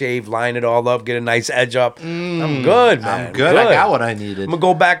 clean up, shave, line it all up, get a nice edge up. I'm good, man. I'm good. I got what I needed. I'm gonna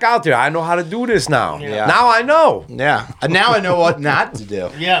go back out there. I know how to do this now. Yeah. Now I know. Yeah. And now I know what not to do.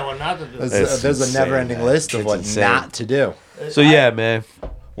 Yeah, well, not to do. There's a insane, never-ending man. list of It's what insane. not to do. So yeah, man.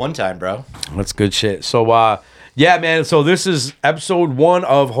 One time, bro. That's good shit. So, yeah, man. So this is episode 1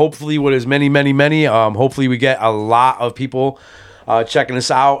 of hopefully what is many. Hopefully we get a lot of people checking us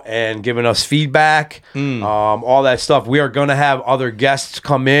out and giving us feedback, all that stuff. We are going to have other guests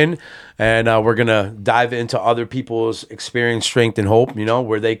come in, and we're going to dive into other people's experience, strength, and hope, you know,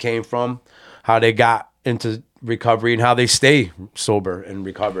 where they came from, how they got into recovery, and how they stay sober and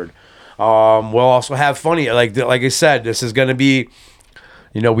recovered. We'll also have funny, like I said, this is going to be...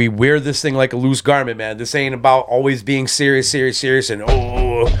 You know, we wear this thing like a loose garment, man. This ain't about always being serious, and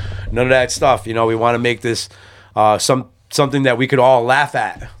none of that stuff. You know, we want to make this something that we could all laugh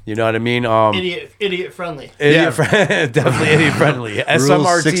at. You know what I mean? Idiot friendly. Definitely idiot friendly.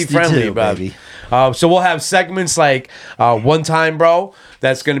 SMRT 62, friendly, bro. baby. So we'll have segments like One Time Bro.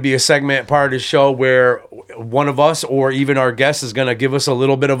 That's going to be a segment part of the show where one of us or even our guest is going to give us a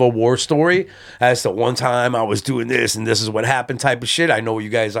little bit of a war story as to one time I was doing this and this is what happened type of shit. I know you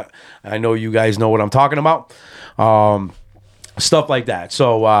guys know what I'm talking about. Stuff like that.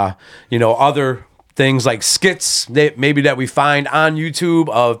 So, you know, other things like skits that we find on YouTube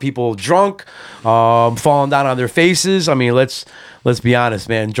of people drunk, falling down on their faces. I mean, let's be honest,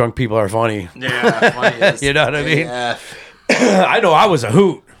 man. Drunk people are funny. Yeah, funny You know what I mean? Yeah. I know I was a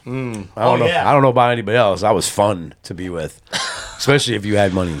hoot. I don't know. yeah. I don't know about anybody else. I was fun to be with, especially if you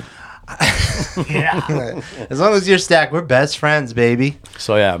had money. Yeah. As long as you're stacked, we're best friends, baby.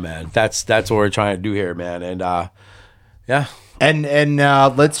 So yeah, man. That's what we're trying to do here, man. And yeah. And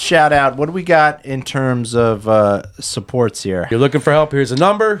let's shout out. What do we got in terms of supports here? You're looking for help, here's a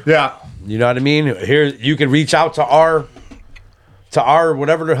number. Yeah. You know what I mean? Here you can reach out to our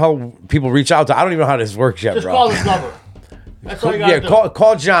whatever the hell people reach out to. I don't even know how this works yet, Just bro. call this number. That's all you gotta Yeah, do.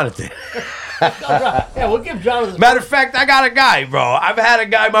 call Jonathan. Yeah, we'll give Jonathan. Matter of fact, I got a guy, bro. I've had a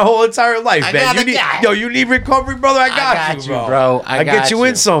guy my whole entire life, I man. got You a need, guy. yo, you need recovery, brother. I got you, bro. I get got you you.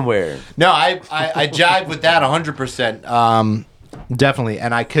 in somewhere. No, I jive with that 100%. Definitely.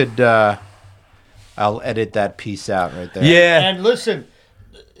 And I could, I'll edit that piece out right there. Yeah. And listen,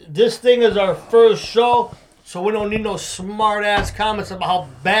 this thing is our first show, so we don't need no smart ass comments about how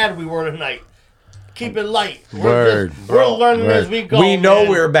bad we were tonight. Keep it light. Word, We're learning as we go. We know man.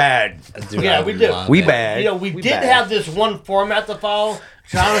 we're bad. Dude, Yeah, I we do. love We that. bad. You know, we We did bad. have this one format to follow.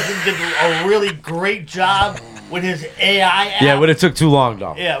 Jonathan did a really great job with his AI app. Yeah, but it took too long,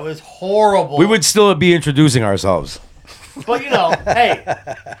 though. Yeah, it was horrible. We would still be introducing ourselves. But, you know, hey,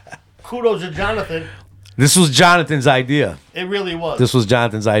 kudos to Jonathan. This was Jonathan's idea. It really was. This was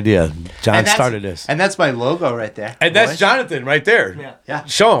Jonathan's idea. John And that's- started this. And that's my logo right there. And that's boys. Jonathan right there. Yeah. Yeah.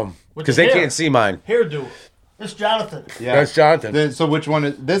 Show him. With Because the they hair. can't see mine. Hairdo. It's Jonathan. Yeah. That's Jonathan. So which one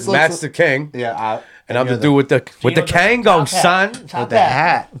is this? Matt's the king. Yeah. And I'm you're the dude with the Gino, Kango, top hat. son. Top With the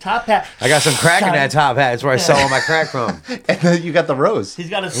hat. Top hat. I got some crack in Son. that top hat. That's where I sell all my crack from. And then you got the rose. He's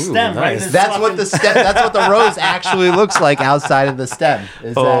got a stem right in nice. his That's what the fucking- stem. That's what the rose actually looks like outside of the stem.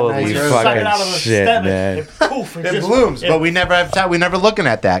 Is Holy that nice You rose? fuck. suck it out of the Shit, stem man. and poof. It just- blooms, it- but we never have time. We never looking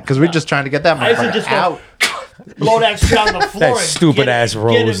at that because we're just trying to get that I used to motherfucker just go out. blow that shit on the floor. That and stupid get it- ass get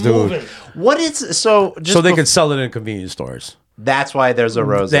rose, it dude. moving. What is so? Just So they could sell it in convenience stores. That's why there's a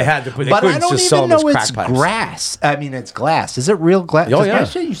rose. They there. had to put- they but couldn't I don't just even sell them as know crack it's pipes. grass. I mean, it's glass. Is it real glass? Oh, 'Cause yeah. my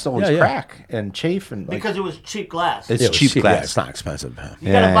shit used to always Yeah, yeah. crack and chafe and like, Because it was cheap glass. it's Yeah, cheap Yeah, glass. it's not expensive, man.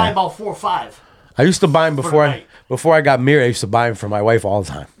 You gotta Yeah. buy about 4 or 5. I used to buy them before night. I got married. I used to buy them for my wife all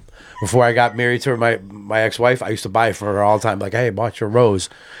the time. Before I got married to my ex-wife, I used to buy it for her all the time. Like, hey, I bought you a rose.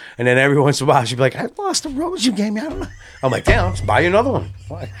 And then every once in a while, she'd be like, I lost a rose you gave me. I don't know. I'm like, damn, let's buy you another one.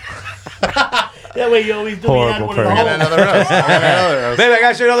 Why? That way you always do. Horrible One in the person. hole. Another roast. Baby, I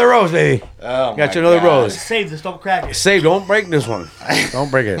got you another rose, baby. Oh, Got you another rose. Save this. Don't crack it. Save, don't break this one. Don't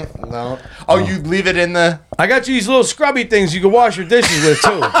break it. No. Oh, you leave it in the. I got you these little scrubby things you can wash your dishes with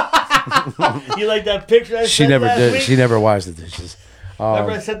too. You like that picture I She sent never last did. week? She never washed the dishes.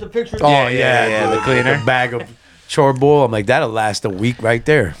 Remember I sent the picture? Oh yeah, the cleaner. The bag of chore bowl. I'm like, that'll last a week right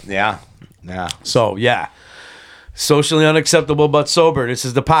there. Yeah. Yeah. So yeah, socially unacceptable but sober. This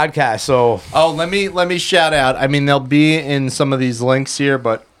is the podcast. So Oh, let me shout out. I mean, they'll be in some of these links here,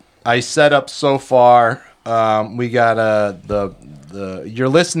 but I set up so far. We got the you're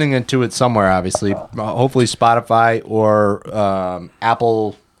listening to it somewhere, obviously. Hopefully Spotify or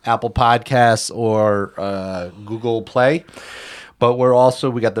Apple Podcasts or Google Play. But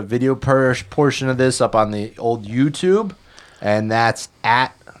we got the video portion of this up on the old YouTube, and that's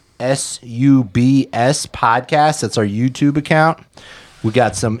at SUBS Podcast. That's our YouTube account. We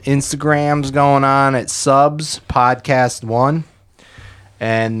got some Instagrams going on at Subs Podcast 1.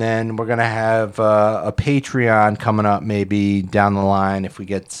 And then we're going to have a Patreon coming up maybe down the line if we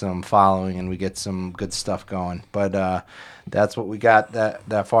get some following and we get some good stuff going. But that's what we got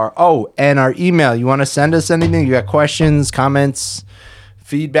that far. Oh, and our email. You want to send us anything? You got questions, comments,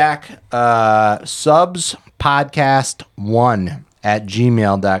 feedback?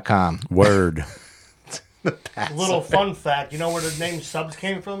 subspodcast1@gmail.com. word. Little fun fact. You know where the name Subs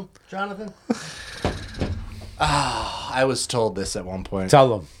came from, Jonathan? I was told this at one point. Tell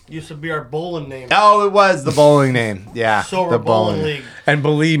them. Used to be our bowling name. Oh, it was the bowling name. Yeah. Sober the Bowling League. And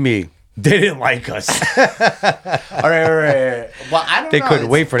believe me, they didn't like us. All right. Well, I don't They know. couldn't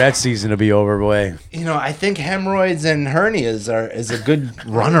It's- wait for that season to be over. Boy, You know, I think hemorrhoids and hernias is a good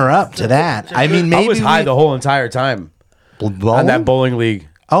runner-up to that. I mean, maybe I was high the whole entire time on that bowling league.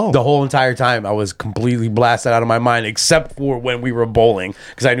 Oh. The whole entire time I was completely blasted out of my mind, except for when we were bowling,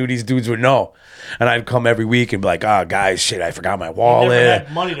 because I knew these dudes would know. And I'd come every week and be like, "Oh, guys, shit, I forgot my wallet."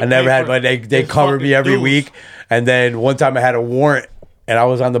 had money to I never pay had for money. They his covered me fucking every dues. week. And then one time I had a warrant, and I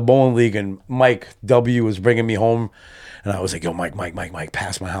was on the bowling league, and Mike W was bringing me home, and I was like, "Yo, Mike,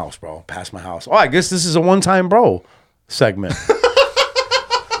 pass my house, bro, pass my house." Oh, I guess this is a one-time bro segment.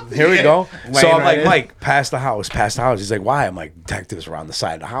 Here we go. So I'm like, "Mike, pass the house, pass the house." He's like, "Why?" I'm like, "Detectives around the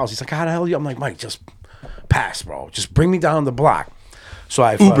side of the house." He's like, "How the hell are you?" I'm like, "Mike, just pass, bro. Just bring me down the block." So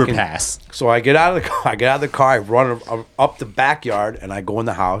I Uber fucking, pass. So I get out of the car. I run up the backyard, and I go in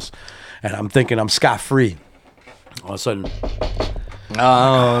the house, and I'm thinking I'm scot-free. All of a sudden,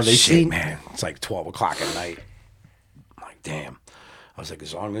 Oh, they shit, see. man. It's like 12 o'clock at night. I'm like, damn. I was like,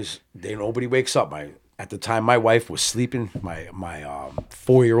 as long as nobody wakes up. At the time, my wife was sleeping. My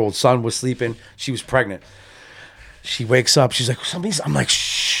 4-year-old son was sleeping. She was pregnant. She wakes up. She's like, I'm like,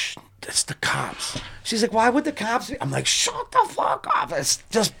 shh, it's the cops. She's like, why would the cops be? I'm like, shut the fuck up.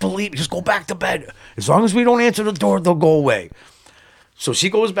 Just go back to bed. As long as we don't answer the door, they'll go away. So she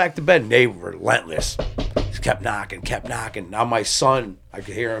goes back to bed, and they were relentless. She kept knocking. Now my son, I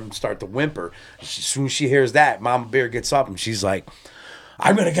could hear him start to whimper. As soon as she hears that, Mama Bear gets up, and she's like,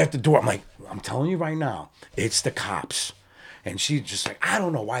 I'm going to get the door. I'm like, I'm telling you right now, it's the cops. And she's just like, I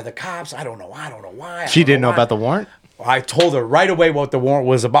don't know why the cops. I don't know why. She didn't know about the warrant? I told her right away what the warrant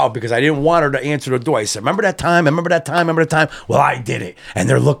was about because I didn't want her to answer the door. I said, remember that time? Well, I did it. And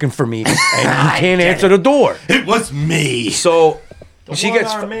they're looking for me. And you can't answer the door. It was me. So The she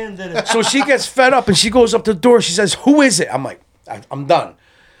one-armed man did it. so she gets fed up and she goes up to the door. She says, who is it? I'm like, I'm done.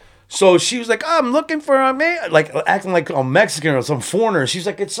 So she was like, I'm looking for a man, like acting like a Mexican or some foreigner. She's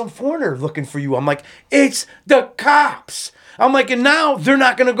like, it's some foreigner looking for you. I'm like, it's the cops. I'm like, and now they're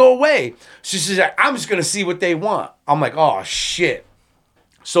not going to go away. So she's like, I'm just going to see what they want. I'm like, oh, shit.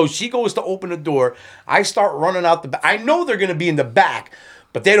 So she goes to open the door. I start running out the back. I know they're going to be in the back,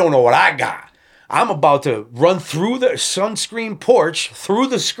 but they don't know what I got. I'm about to run through the sunscreen porch, through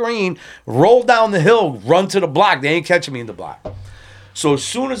the screen, roll down the hill, run to the block. They ain't catching me in the block. So as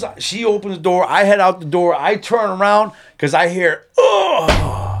soon as she opens the door, I head out the door. I turn around because I hear,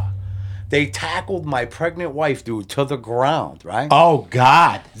 ugh. They tackled my pregnant wife, dude, to the ground, right? Oh,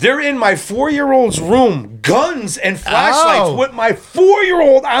 God. They're in my 4-year-old's room, guns and flashlights Oh. with my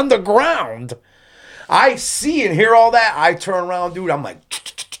 4-year-old on the ground. I see and hear all that. I turn around, dude. I'm like,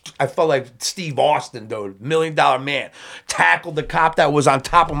 I felt like Steve Austin, dude, $1 Million Man. Tackled the cop that was on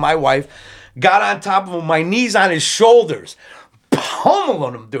top of my wife. Got on top of him, my knees on his shoulders.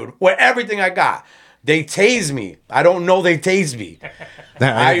 Pummeling him, dude, with everything I got. They tased me. I don't know they tased me.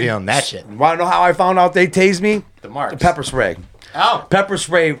 I feeling that shit. Want to know how I found out they tased me? The marks. The pepper spray. Oh. Pepper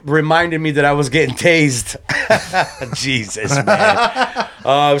spray reminded me that I was getting tased. Jesus,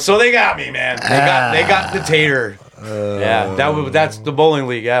 man. So they got me, man. They got the tater. That's the bowling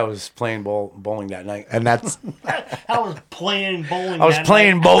league. I was playing bowling that night. And that's I was playing bowling. I was that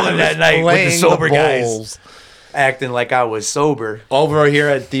playing night. bowling that night with the playing sober the guys, bowls. acting like I was sober. over here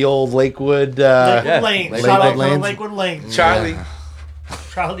at the old Lakewood. Lakewood Yeah. Lane. Lakewood Shout out to Lanes. Lakewood Lane. Charlie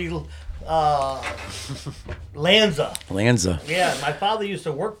Charlie Lanza. Lanza. Yeah, my father used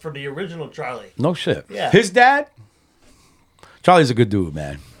to work for the original Charlie. No shit. Yeah. His dad. Charlie's a good dude,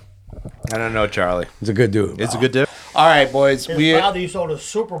 man. I don't know, Charlie. He's a good dude. It's a good deal. All right, boys. His father used to own a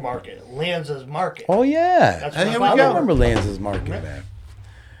supermarket, Lanza's Market. Oh yeah. That's Here my we father go. I remember Lanza's market, man.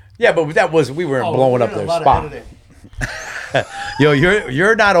 Yeah, but that was we weren't Oh, blowing we up did a their lot of spot. editing. Yo,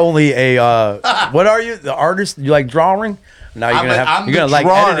 you're not only a what are you? The artist? You like drawing? Now you're I'm gonna the like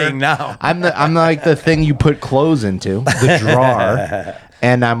drawer. editing now. I'm like the thing you put clothes into, the drawer,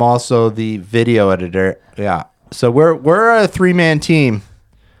 and I'm also the video editor. Yeah. So we're a 3-man team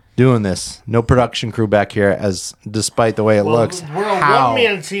doing this. No production crew back here, as despite the way it looks. We're a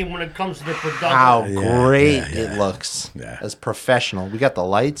one-man team when it comes to the production. How great it looks. Yeah. As professional. We got the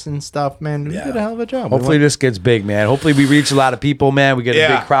lights and stuff, man. We did a hell of a job. Hopefully this gets big, man. Hopefully we reach a lot of people, man. We get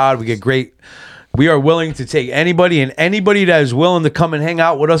a big crowd. We get great. We are willing to take anybody and anybody that is willing to come and hang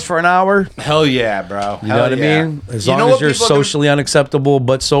out with us for an hour. hell yeah, bro. You know what I mean? As long as you're socially unacceptable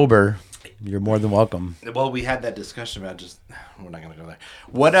but sober, you're more than welcome. Well, we had that discussion about just. We're not gonna go there.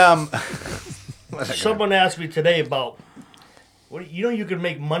 What Someone asked me today about, you can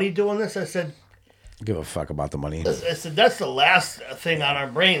make money doing this? I said, Give a fuck about the money. I said, that's the last thing on our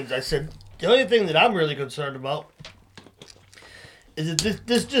brains. I said, the only thing that I'm really concerned about is that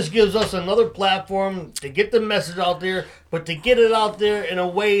this just gives us another platform to get the message out there, but to get it out there in a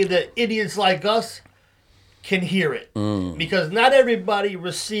way that idiots like us can hear it. Because not everybody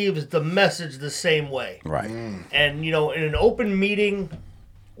receives the message the same way. Right. And, in an open meeting,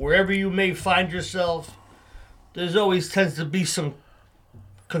 wherever you may find yourself, there's always tends to be some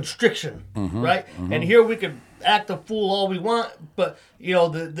constriction, right? And here we can act a fool all we want, but,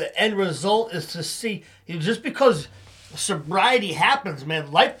 the end result is to see, just because sobriety happens,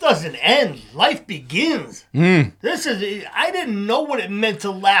 man, life doesn't end. Life begins. I didn't know what it meant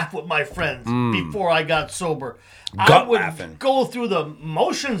to laugh with my friends before I got sober. I would laughing. go through the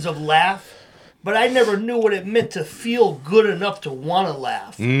motions of laugh, but I never knew what it meant to feel good enough to want to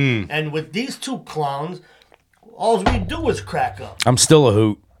laugh. And with these two clowns, all we do is crack up. I'm still a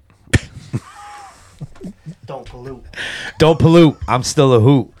hoot. Don't pollute. Don't pollute. I'm still a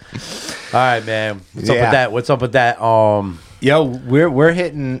hoot. All right, man. What's up with that? What's up with that? Yo, we're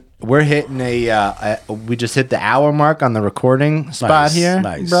hitting a we just hit the hour mark on the recording spot here,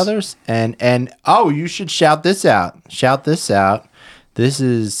 brothers. And you should shout this out. Shout this out. This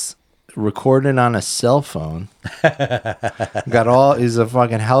is recorded on a cell phone. He's a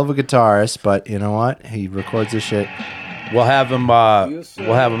fucking hell of a guitarist, but you know what? He records this shit. We'll have him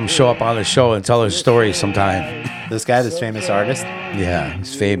show up on the show and tell his story sometime. This guy, this famous artist. Yeah,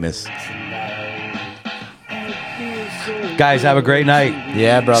 he's famous. Guys, have a great night.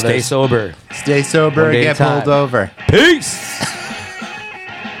 Yeah, brothers. Stay sober. Stay sober One and day get at a time. pulled over. Peace.